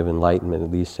his Night of Enlightenment,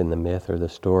 at least in the myth or the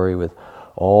story, with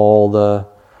all the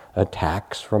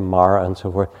attacks from Mara and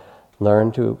so forth,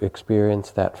 learn to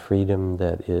experience that freedom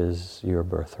that is your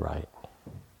birthright.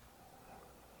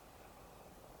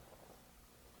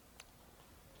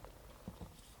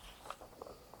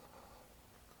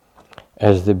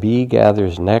 As the bee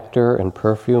gathers nectar and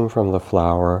perfume from the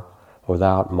flower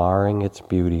without marring its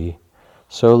beauty,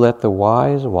 so let the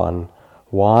wise one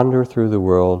wander through the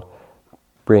world,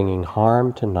 bringing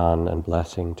harm to none and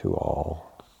blessing to all.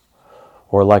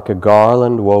 Or like a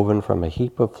garland woven from a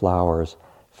heap of flowers,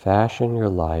 fashion your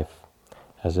life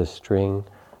as a string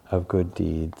of good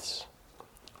deeds.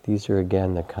 These are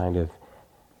again the kind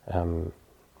of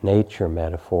nature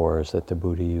metaphors that the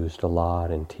Buddha used a lot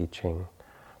in teaching.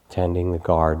 Tending the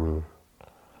garden,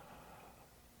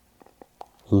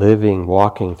 living,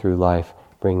 walking through life,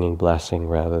 bringing blessing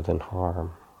rather than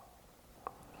harm.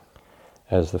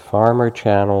 As the farmer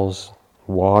channels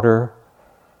water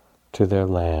to their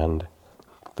land,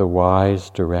 the wise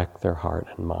direct their heart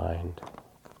and mind.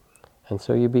 And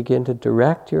so you begin to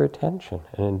direct your attention,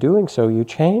 and in doing so you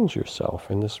change yourself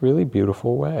in this really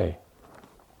beautiful way.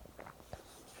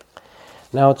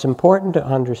 Now it's important to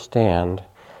understand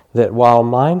that while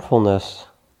mindfulness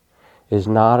is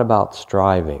not about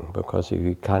striving, because if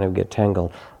you kind of get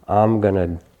tangled, I'm going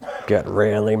to get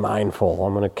really mindful,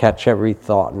 I'm going to catch every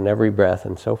thought and every breath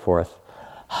and so forth,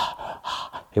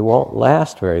 it won't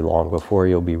last very long before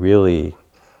you'll be really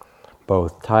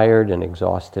both tired and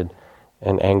exhausted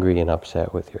and angry and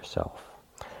upset with yourself.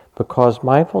 Because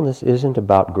mindfulness isn't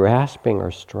about grasping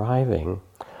or striving,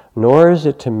 nor is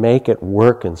it to make it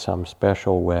work in some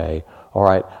special way. All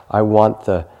right, I want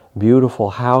the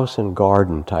beautiful house and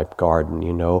garden type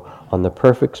garden, on the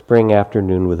perfect spring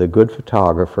afternoon with a good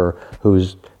photographer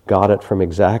who's got it from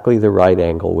exactly the right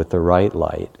angle with the right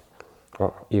light.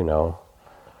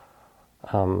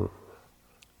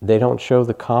 They don't show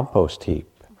the compost heap,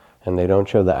 and they don't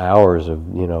show the hours of,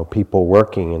 people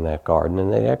working in that garden,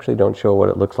 and they actually don't show what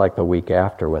it looks like the week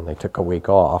after when they took a week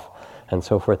off, and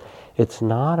so forth. It's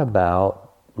not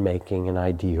about making an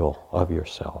ideal of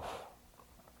yourself.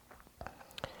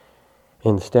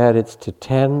 Instead, it's to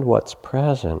tend what's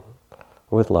present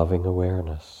with loving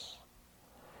awareness.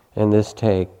 And this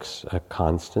takes a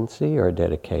constancy or a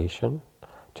dedication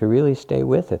to really stay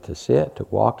with it, to sit, to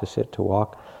walk, to sit, to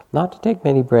walk. Not to take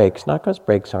many breaks, not because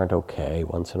breaks aren't okay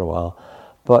once in a while,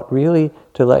 but really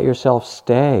to let yourself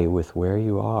stay with where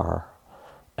you are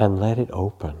and let it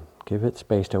open. Give it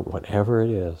space to whatever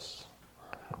it is.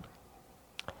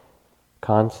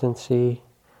 Constancy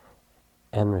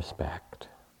and respect.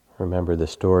 Remember the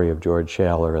story of George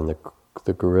Shaler and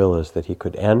the gorillas, that he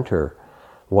could enter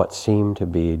what seemed to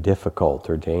be difficult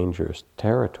or dangerous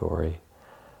territory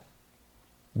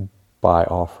by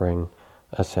offering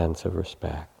a sense of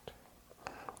respect.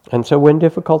 And so when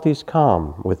difficulties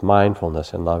come with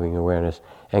mindfulness and loving awareness,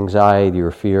 anxiety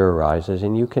or fear arises,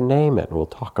 and you can name it. We'll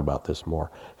talk about this more.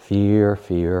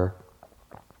 Fear.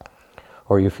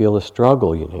 Or you feel a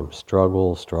struggle, you name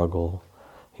struggle,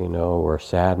 or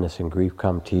sadness and grief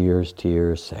come, tears,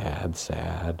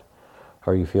 sad.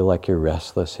 Or you feel like you're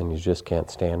restless and you just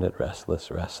can't stand it, restless.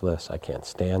 I can't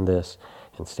stand this,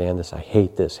 I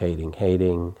hate this,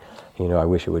 hating. I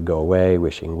wish it would go away,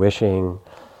 wishing.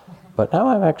 But now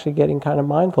I'm actually getting kind of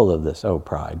mindful of this. Oh,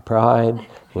 pride,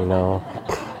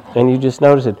 and you just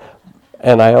notice it.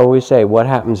 And I always say, what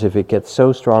happens if it gets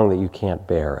so strong that you can't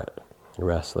bear it?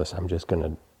 Restless, I'm just going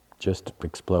to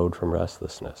explode from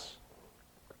restlessness.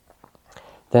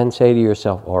 Then say to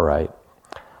yourself, all right,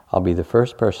 I'll be the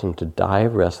first person to die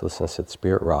of restlessness at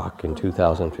Spirit Rock in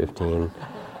 2015.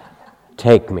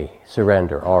 Take me,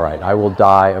 surrender. All right, I will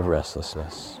die of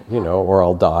restlessness, or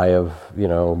I'll die of,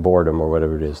 boredom or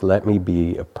whatever it is. Let me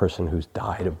be a person who's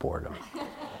died of boredom.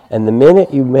 And the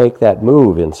minute you make that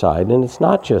move inside, and it's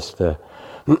not just the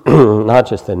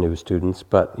new students,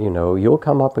 but you'll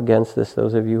come up against this.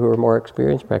 Those of you who are more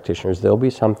experienced practitioners, there'll be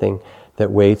something that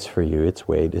waits for you. It's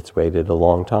waited a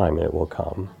long time, and it will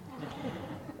come.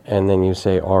 And then you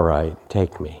say, all right,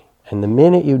 take me. And the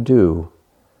minute you do,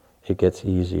 it gets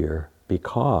easier,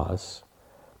 because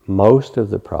most of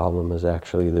the problem is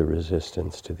actually the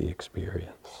resistance to the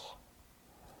experience.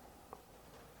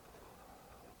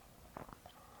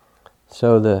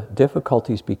 So the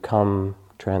difficulties become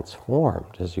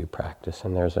transformed as you practice.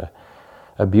 And there's a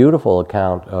beautiful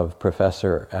account of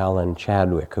Professor Alan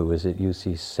Chadwick, who was at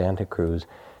UC Santa Cruz,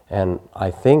 and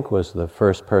I think was the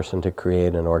first person to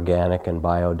create an organic and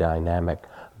biodynamic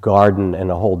garden and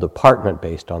a whole department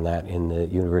based on that in the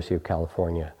University of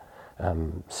California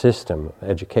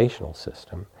educational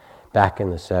system, back in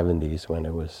the 70s, when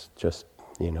it was just,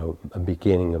 a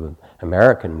beginning of an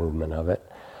American movement of it.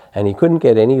 And he couldn't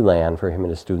get any land for him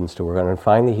and his students to work on. And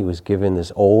finally he was given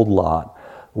this old lot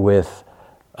with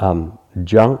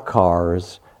junk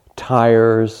cars,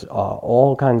 tires,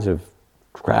 all kinds of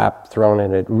crap thrown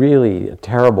in it, really a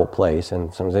terrible place.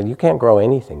 And someone said, you can't grow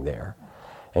anything there.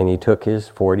 And he took his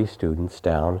 40 students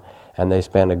down, and they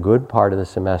spent a good part of the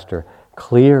semester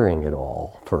clearing it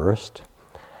all first,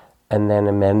 and then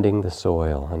amending the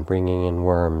soil and bringing in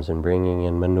worms and bringing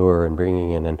in manure and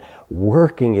bringing in and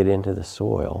working it into the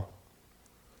soil,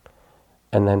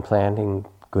 and then planting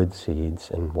good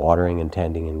seeds and watering and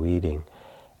tending and weeding.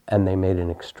 And they made an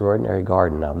extraordinary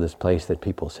garden out of this place that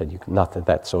people said, not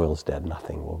that soil's dead,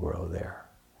 nothing will grow there.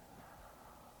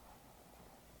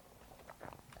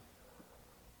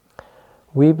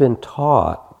 We've been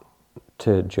taught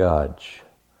to judge.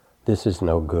 This is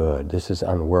no good. This is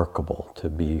unworkable, to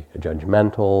be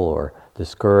judgmental or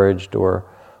discouraged or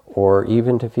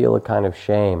even to feel a kind of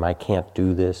shame. I can't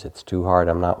do this. It's too hard.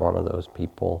 I'm not one of those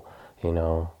people,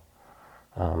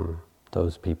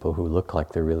 those people who look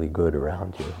like they're really good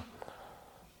around you.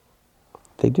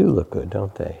 They do look good,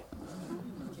 don't they?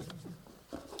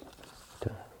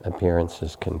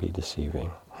 Appearances can be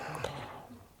deceiving.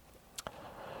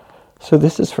 So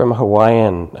this is from a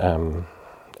Hawaiian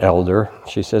elder.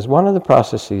 She says, one of the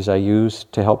processes I use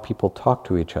to help people talk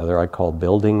to each other I call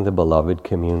building the beloved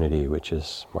community, which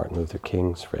is Martin Luther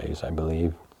King's phrase, I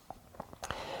believe.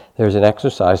 There's an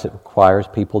exercise that requires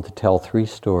people to tell 3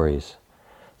 stories.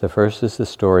 The first is the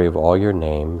story of all your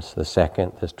names, the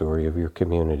second, the story of your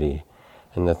community,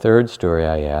 and the third story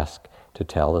I ask to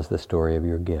tell is the story of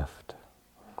your gift.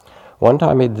 One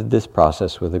time I did this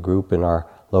process with a group in our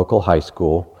local high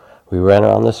school. We ran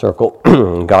around the circle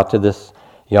and got to this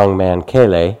young man,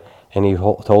 Kele, and he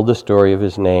told the story of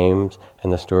his names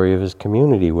and the story of his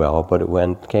community well, but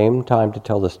when it came time to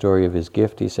tell the story of his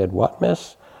gift, he said, "What,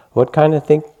 miss? What kind of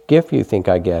gift you think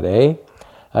I get, eh?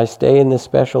 I stay in this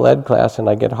special ed class and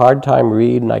I get hard time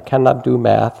read and I cannot do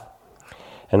math.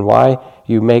 And why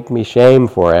you make me shame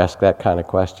for ask that kind of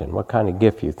question? What kind of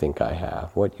gift you think I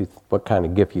have? What kind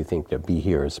of gift you think to be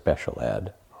here as special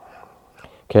ed?"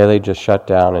 Kaylee just shut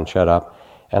down and shut up,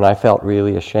 and I felt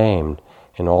really ashamed.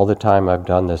 In all the time I've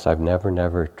done this, I've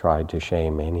never tried to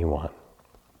shame anyone.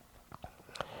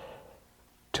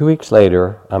 2 weeks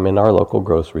later, I'm in our local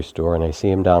grocery store, and I see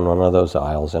him down one of those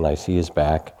aisles, and I see his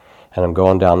back, and I'm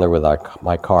going down there with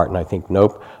my cart, and I think,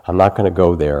 nope, I'm not going to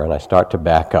go there, and I start to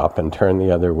back up and turn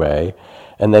the other way,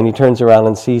 and then he turns around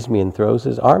and sees me and throws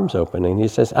his arms open, and he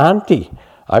says, "Auntie,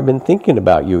 I've been thinking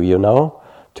about you,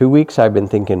 2 weeks I've been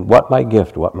thinking, what my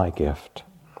gift?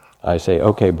 I say,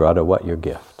 "Okay, brother, what your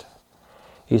gift?"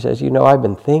 He says, "I've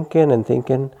been thinking and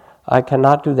thinking. I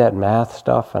cannot do that math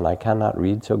stuff and I cannot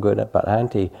read so good, but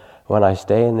Auntie, when I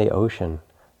stay in the ocean,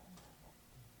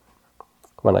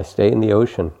 When I stay in the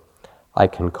ocean, I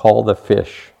can call the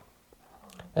fish,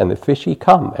 and the fishy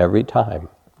come every time.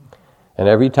 And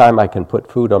every time I can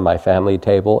put food on my family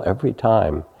table, every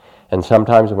time. And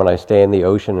sometimes when I stay in the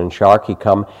ocean and sharky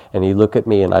come and he look at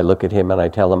me and I look at him and I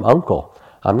tell him, Uncle,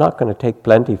 I'm not going to take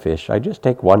plenty fish. I just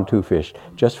take 1, 2 fish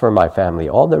just for my family.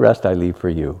 All the rest I leave for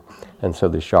you. And so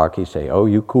the sharky say, oh,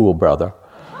 you cool, brother.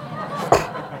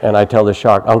 And I tell the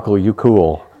shark, Uncle, you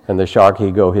cool. And the shark,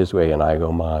 he go his way and I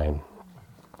go mine.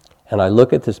 And I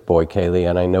look at this boy, Kaylee,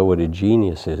 and I know what a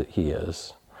genius he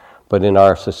is. But in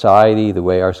our society, the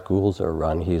way our schools are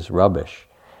run, he's rubbish.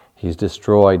 He's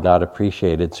destroyed, not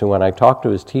appreciated. So when I talk to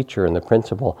his teacher and the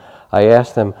principal, I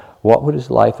ask them, what would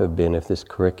his life have been if this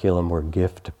curriculum were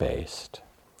gift-based?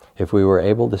 If we were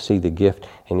able to see the gift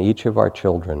in each of our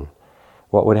children,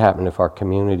 what would happen if our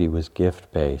community was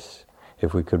gift-based?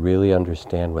 If we could really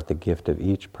understand what the gift of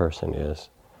each person is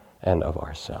and of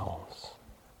ourselves.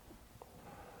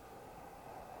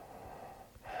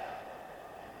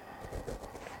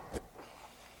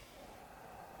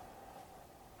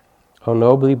 O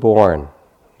nobly born,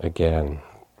 again,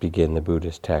 begin the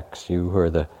Buddhist texts, you who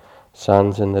are the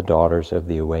sons and the daughters of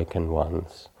the awakened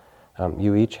ones.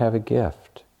 You each have a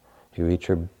gift. You each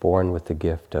are born with the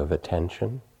gift of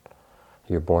attention.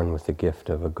 You're born with the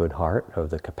gift of a good heart, of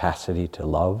the capacity to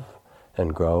love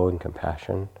and grow in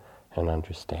compassion and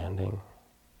understanding.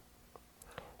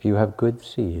 You have good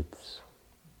seeds.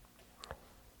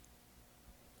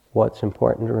 What's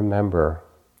important to remember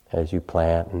as you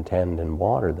plant and tend and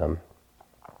water them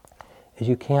is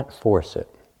you can't force it.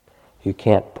 You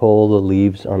can't pull the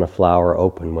leaves on a flower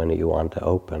open when you want to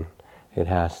open. It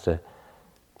has to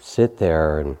sit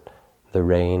there in the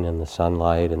rain and the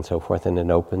sunlight and so forth, and it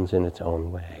opens in its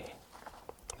own way.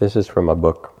 This is from a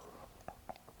book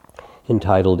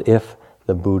entitled If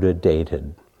the Buddha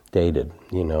Dated,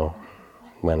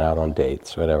 went out on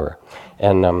dates, whatever.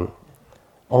 And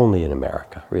only in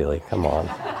America, really, come on.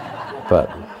 But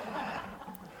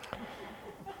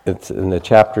it's in the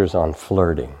chapters on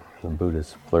flirting, the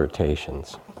Buddha's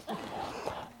flirtations.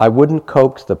 I wouldn't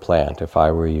coax the plant if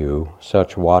I were you.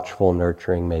 Such watchful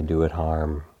nurturing may do it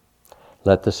harm.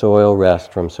 Let the soil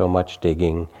rest from so much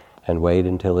digging and wait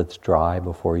until it's dry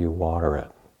before you water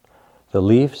it. The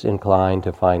leaf's inclined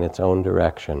to find its own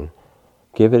direction.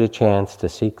 Give it a chance to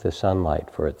seek the sunlight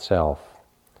for itself.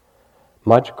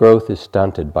 Much growth is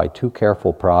stunted by too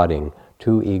careful prodding,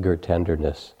 too eager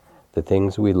tenderness. The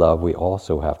things we love, we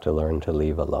also have to learn to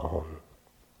leave alone.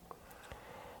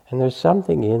 And there's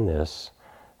something in this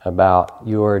about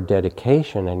your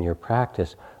dedication and your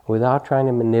practice without trying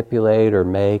to manipulate or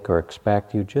make or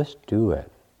expect. You just do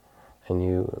it. And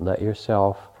you let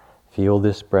yourself feel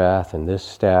this breath and this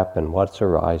step and what's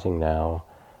arising now.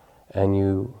 And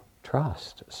you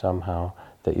trust somehow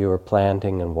that you are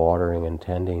planting and watering and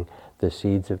tending the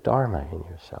seeds of Dharma in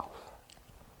yourself.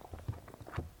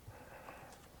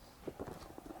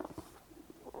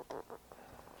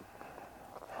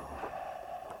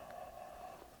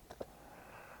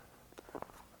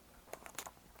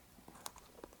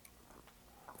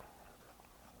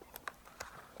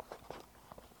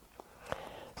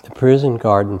 The Prison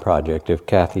Garden Project of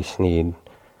Kathy Sneed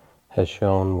has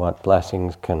shown what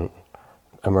blessings can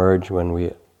emerge when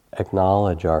we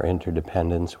acknowledge our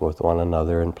interdependence with one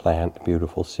another and plant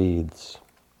beautiful seeds.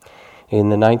 In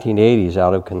the 1980s,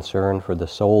 out of concern for the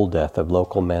soul death of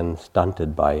local men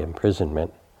stunted by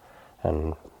imprisonment,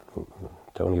 and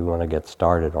don't even want to get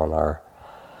started on our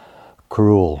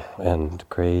cruel and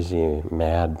crazy,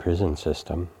 mad prison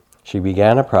system, she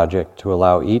began a project to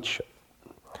allow each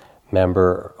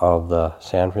member of the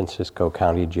San Francisco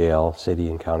County Jail, City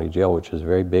and County Jail, which is a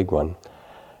very big one,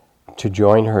 to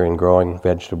join her in growing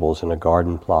vegetables in a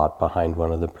garden plot behind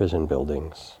one of the prison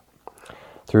buildings.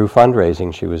 Through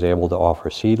fundraising, she was able to offer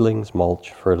seedlings,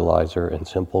 mulch, fertilizer, and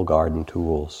simple garden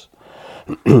tools.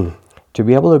 To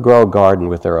be able to grow a garden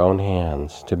with their own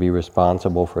hands, to be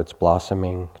responsible for its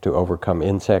blossoming, to overcome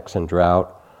insects and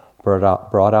drought,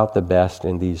 brought out the best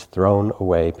in these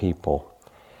thrown-away people.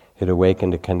 It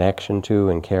awakened a connection to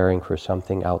and caring for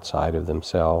something outside of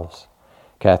themselves.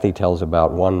 Kathy tells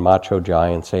about one macho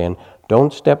giant saying,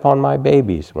 "Don't step on my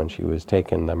babies," when she was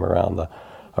taking them around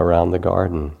the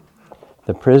garden.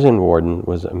 The prison warden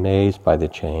was amazed by the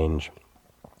change.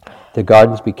 The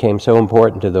gardens became so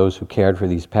important to those who cared for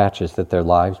these patches that their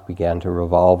lives began to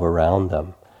revolve around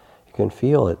them. You can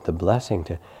feel it, the blessing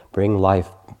to bring life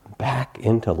back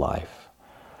into life.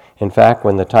 In fact,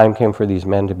 when the time came for these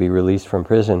men to be released from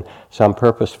prison, some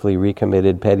purposefully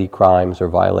recommitted petty crimes or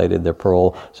violated their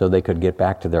parole so they could get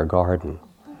back to their garden.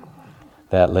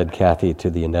 That led Kathy to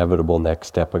the inevitable next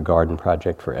step, a garden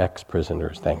project for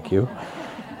ex-prisoners, thank you.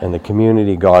 and the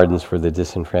community gardens for the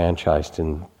disenfranchised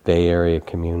in Bay Area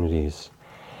communities.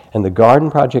 And the garden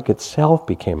project itself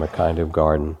became a kind of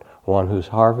garden, one whose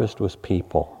harvest was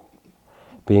people.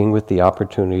 Being with the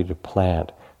opportunity to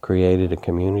plant created a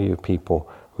community of people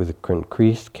with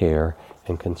increased care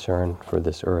and concern for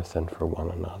this earth and for one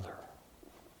another.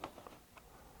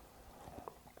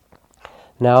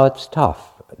 Now it's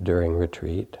tough during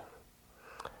retreat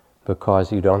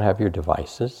because you don't have your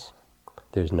devices.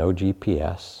 There's no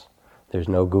GPS. There's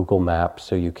no Google Maps,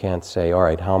 so you can't say, all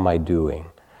right, how am I doing?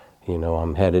 You know,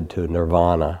 I'm headed to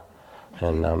nirvana,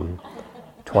 and I'm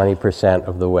 20%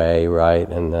 of the way, right?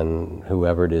 And then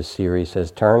whoever it is, Siri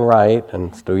says, turn right,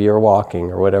 and do your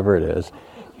walking, or whatever it is.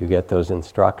 You get those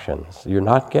instructions. You're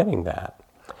not getting that.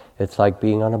 It's like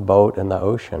being on a boat in the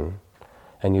ocean,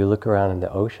 and you look around and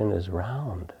the ocean is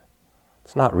round.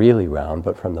 It's not really round,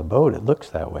 but from the boat it looks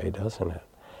that way, doesn't it?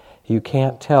 You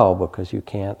can't tell because you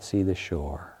can't see the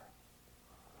shore.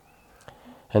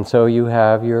 And so you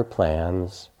have your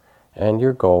plans and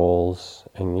your goals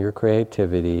and your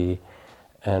creativity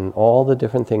and all the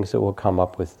different things that will come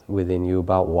up within you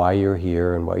about why you're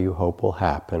here and what you hope will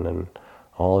happen and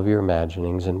all of your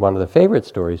imaginings. And one of the favorite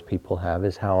stories people have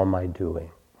is, how am I doing?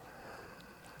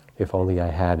 If only I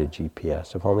had a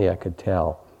GPS, if only I could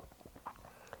tell.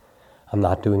 I'm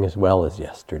not doing as well as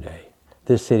yesterday.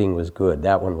 This sitting was good,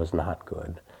 that one was not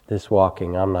good. This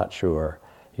walking, I'm not sure.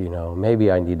 You know,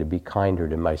 maybe I need to be kinder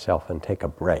to myself and take a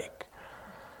break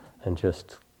and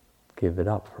just give it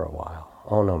up for a while.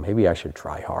 Oh no, maybe I should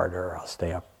try harder. I'll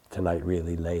stay up tonight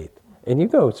really late. And you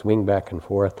go swing back and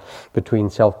forth between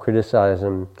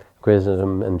criticism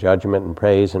and judgment and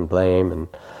praise and blame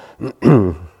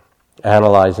and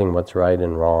analyzing what's right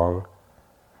and wrong.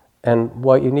 And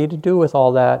what you need to do with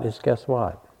all that is, guess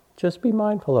what? Just be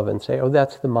mindful of it and say, oh,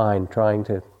 that's the mind trying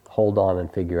to hold on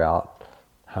and figure out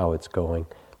how it's going.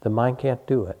 The mind can't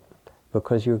do it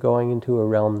because you're going into a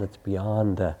realm that's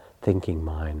beyond the thinking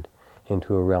mind,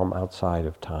 into a realm outside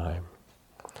of time.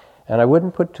 And I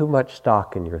wouldn't put too much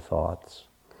stock in your thoughts.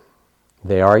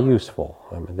 They are useful.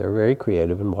 I mean, they're very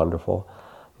creative and wonderful,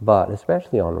 but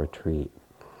especially on retreat.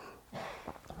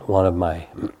 One of my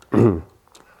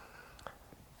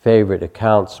favorite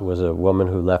accounts was a woman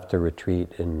who left a retreat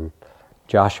in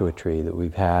Joshua Tree that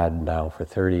we've had now for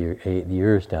 38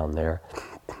 years down there.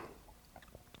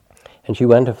 And she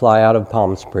went to fly out of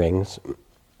Palm Springs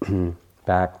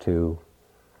back to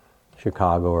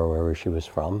Chicago or wherever she was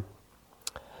from.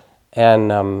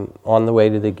 And on the way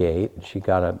to the gate, she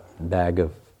got a bag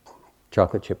of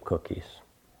chocolate chip cookies.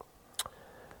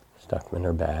 Stuck them in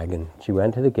her bag, and she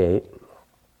went to the gate,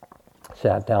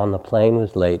 sat down. The plane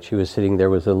was late. She was sitting there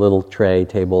with a little tray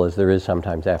table, as there is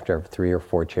sometimes after 3 or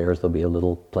 4 chairs. There'll be a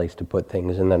little place to put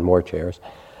things and then more chairs.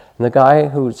 And the guy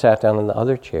who sat down in the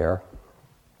other chair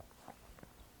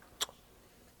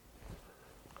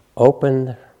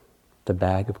opened the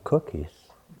bag of cookies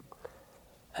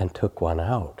and took one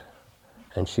out.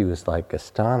 And she was like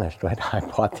astonished, right? I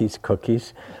bought these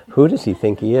cookies. Who does he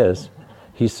think he is?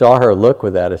 He saw her look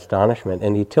with that astonishment,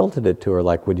 and he tilted it to her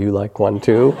like, would you like one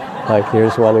too? Like,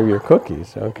 here's one of your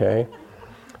cookies, okay?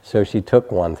 So she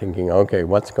took one thinking, okay,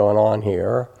 what's going on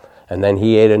here? And then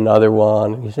he ate another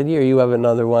one. He said, here, you have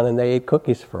another one. And they ate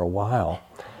cookies for a while.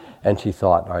 And she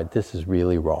thought, all right, this is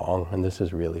really wrong, and this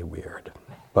is really weird.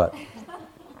 But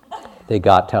they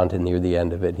got down to near the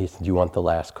end of it, and he said, do you want the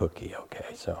last cookie?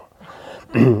 Okay, so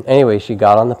anyway, she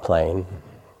got on the plane,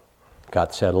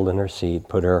 got settled in her seat,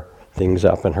 put her things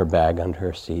up in her bag under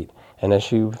her seat. And as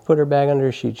she put her bag under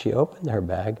her seat, she opened her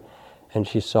bag, and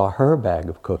she saw her bag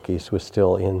of cookies was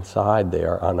still inside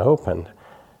there, unopened.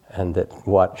 And that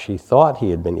what she thought he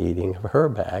had been eating of her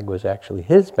bag was actually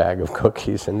his bag of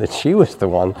cookies, and that she was the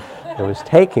one that was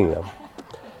taking them.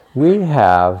 We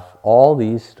have all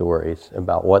these stories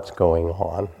about what's going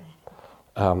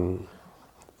on.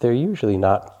 They're usually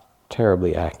not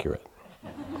terribly accurate.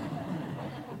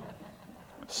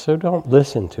 So don't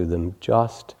listen to them,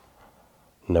 just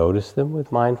notice them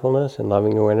with mindfulness and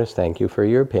loving awareness. Thank you for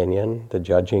your opinion. The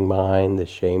judging mind, the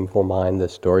shameful mind, the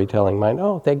storytelling mind.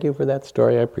 Oh, thank you for that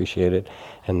story, I appreciate it.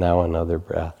 And now another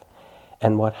breath.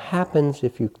 And what happens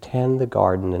if you tend the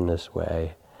garden in this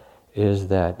way is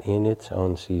that in its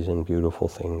own season, beautiful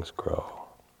things grow.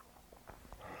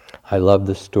 I love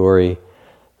the story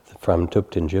from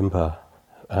Thupten Jinpa,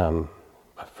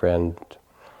 a friend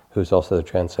who's also the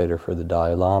translator for the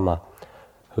Dalai Lama,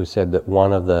 who said that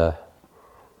one of the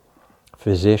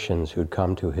physicians who'd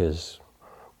come to his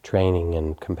training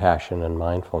in compassion and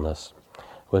mindfulness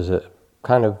was a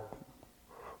kind of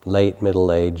late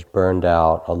middle-aged, burned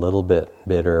out, a little bit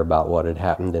bitter about what had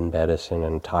happened in medicine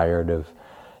and tired of,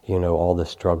 all the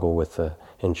struggle with the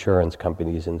insurance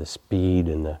companies and the speed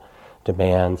and the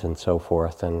demands and so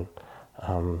forth. And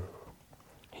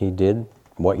he did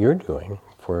what you're doing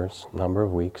for a number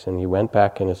of weeks, and he went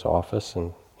back in his office,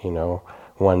 and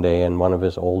one day, and one of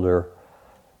his older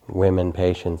women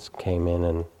patients came in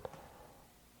and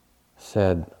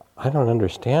said, "I don't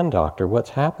understand, doctor,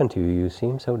 what's happened to you? You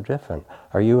seem so different.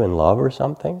 Are you in love or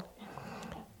something?"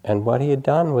 And what he had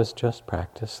done was just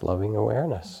practice loving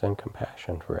awareness and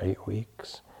compassion for 8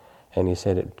 weeks. And he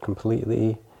said it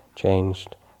completely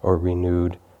changed or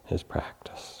renewed his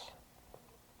practice.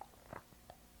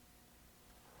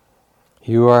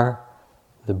 You are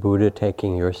the Buddha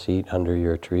taking your seat under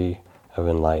your tree of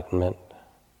enlightenment.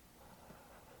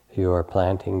 You are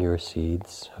planting your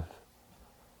seeds of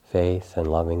faith and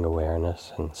loving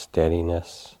awareness and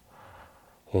steadiness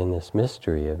in this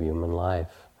mystery of human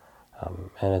life.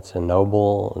 And it's a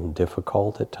noble and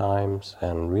difficult at times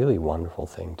and really wonderful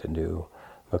thing to do,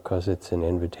 because it's an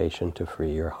invitation to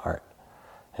free your heart.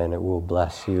 And it will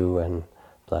bless you and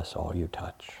bless all you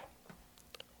touch.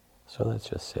 So let's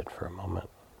just sit for a moment.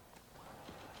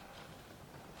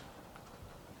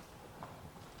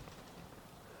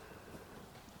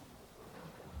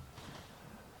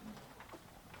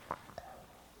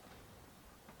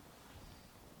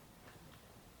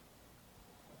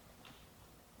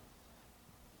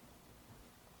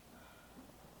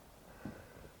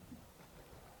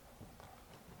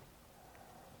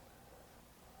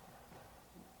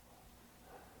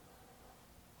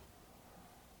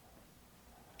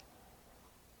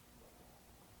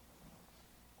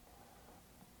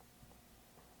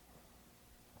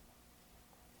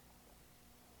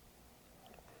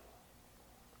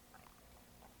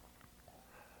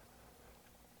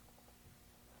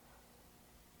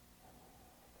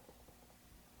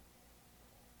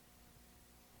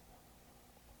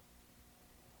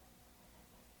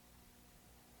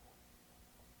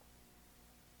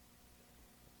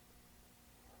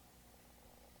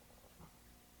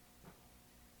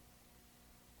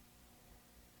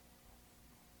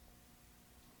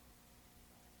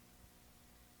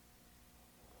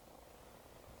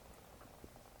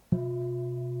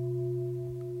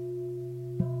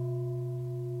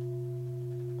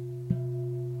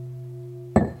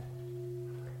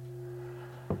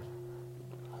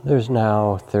 There's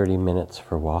now 30 minutes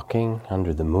for walking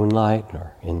under the moonlight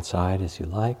or inside as you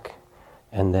like.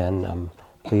 And then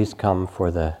please come for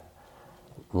the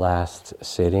last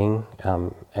sitting.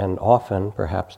 And often, perhaps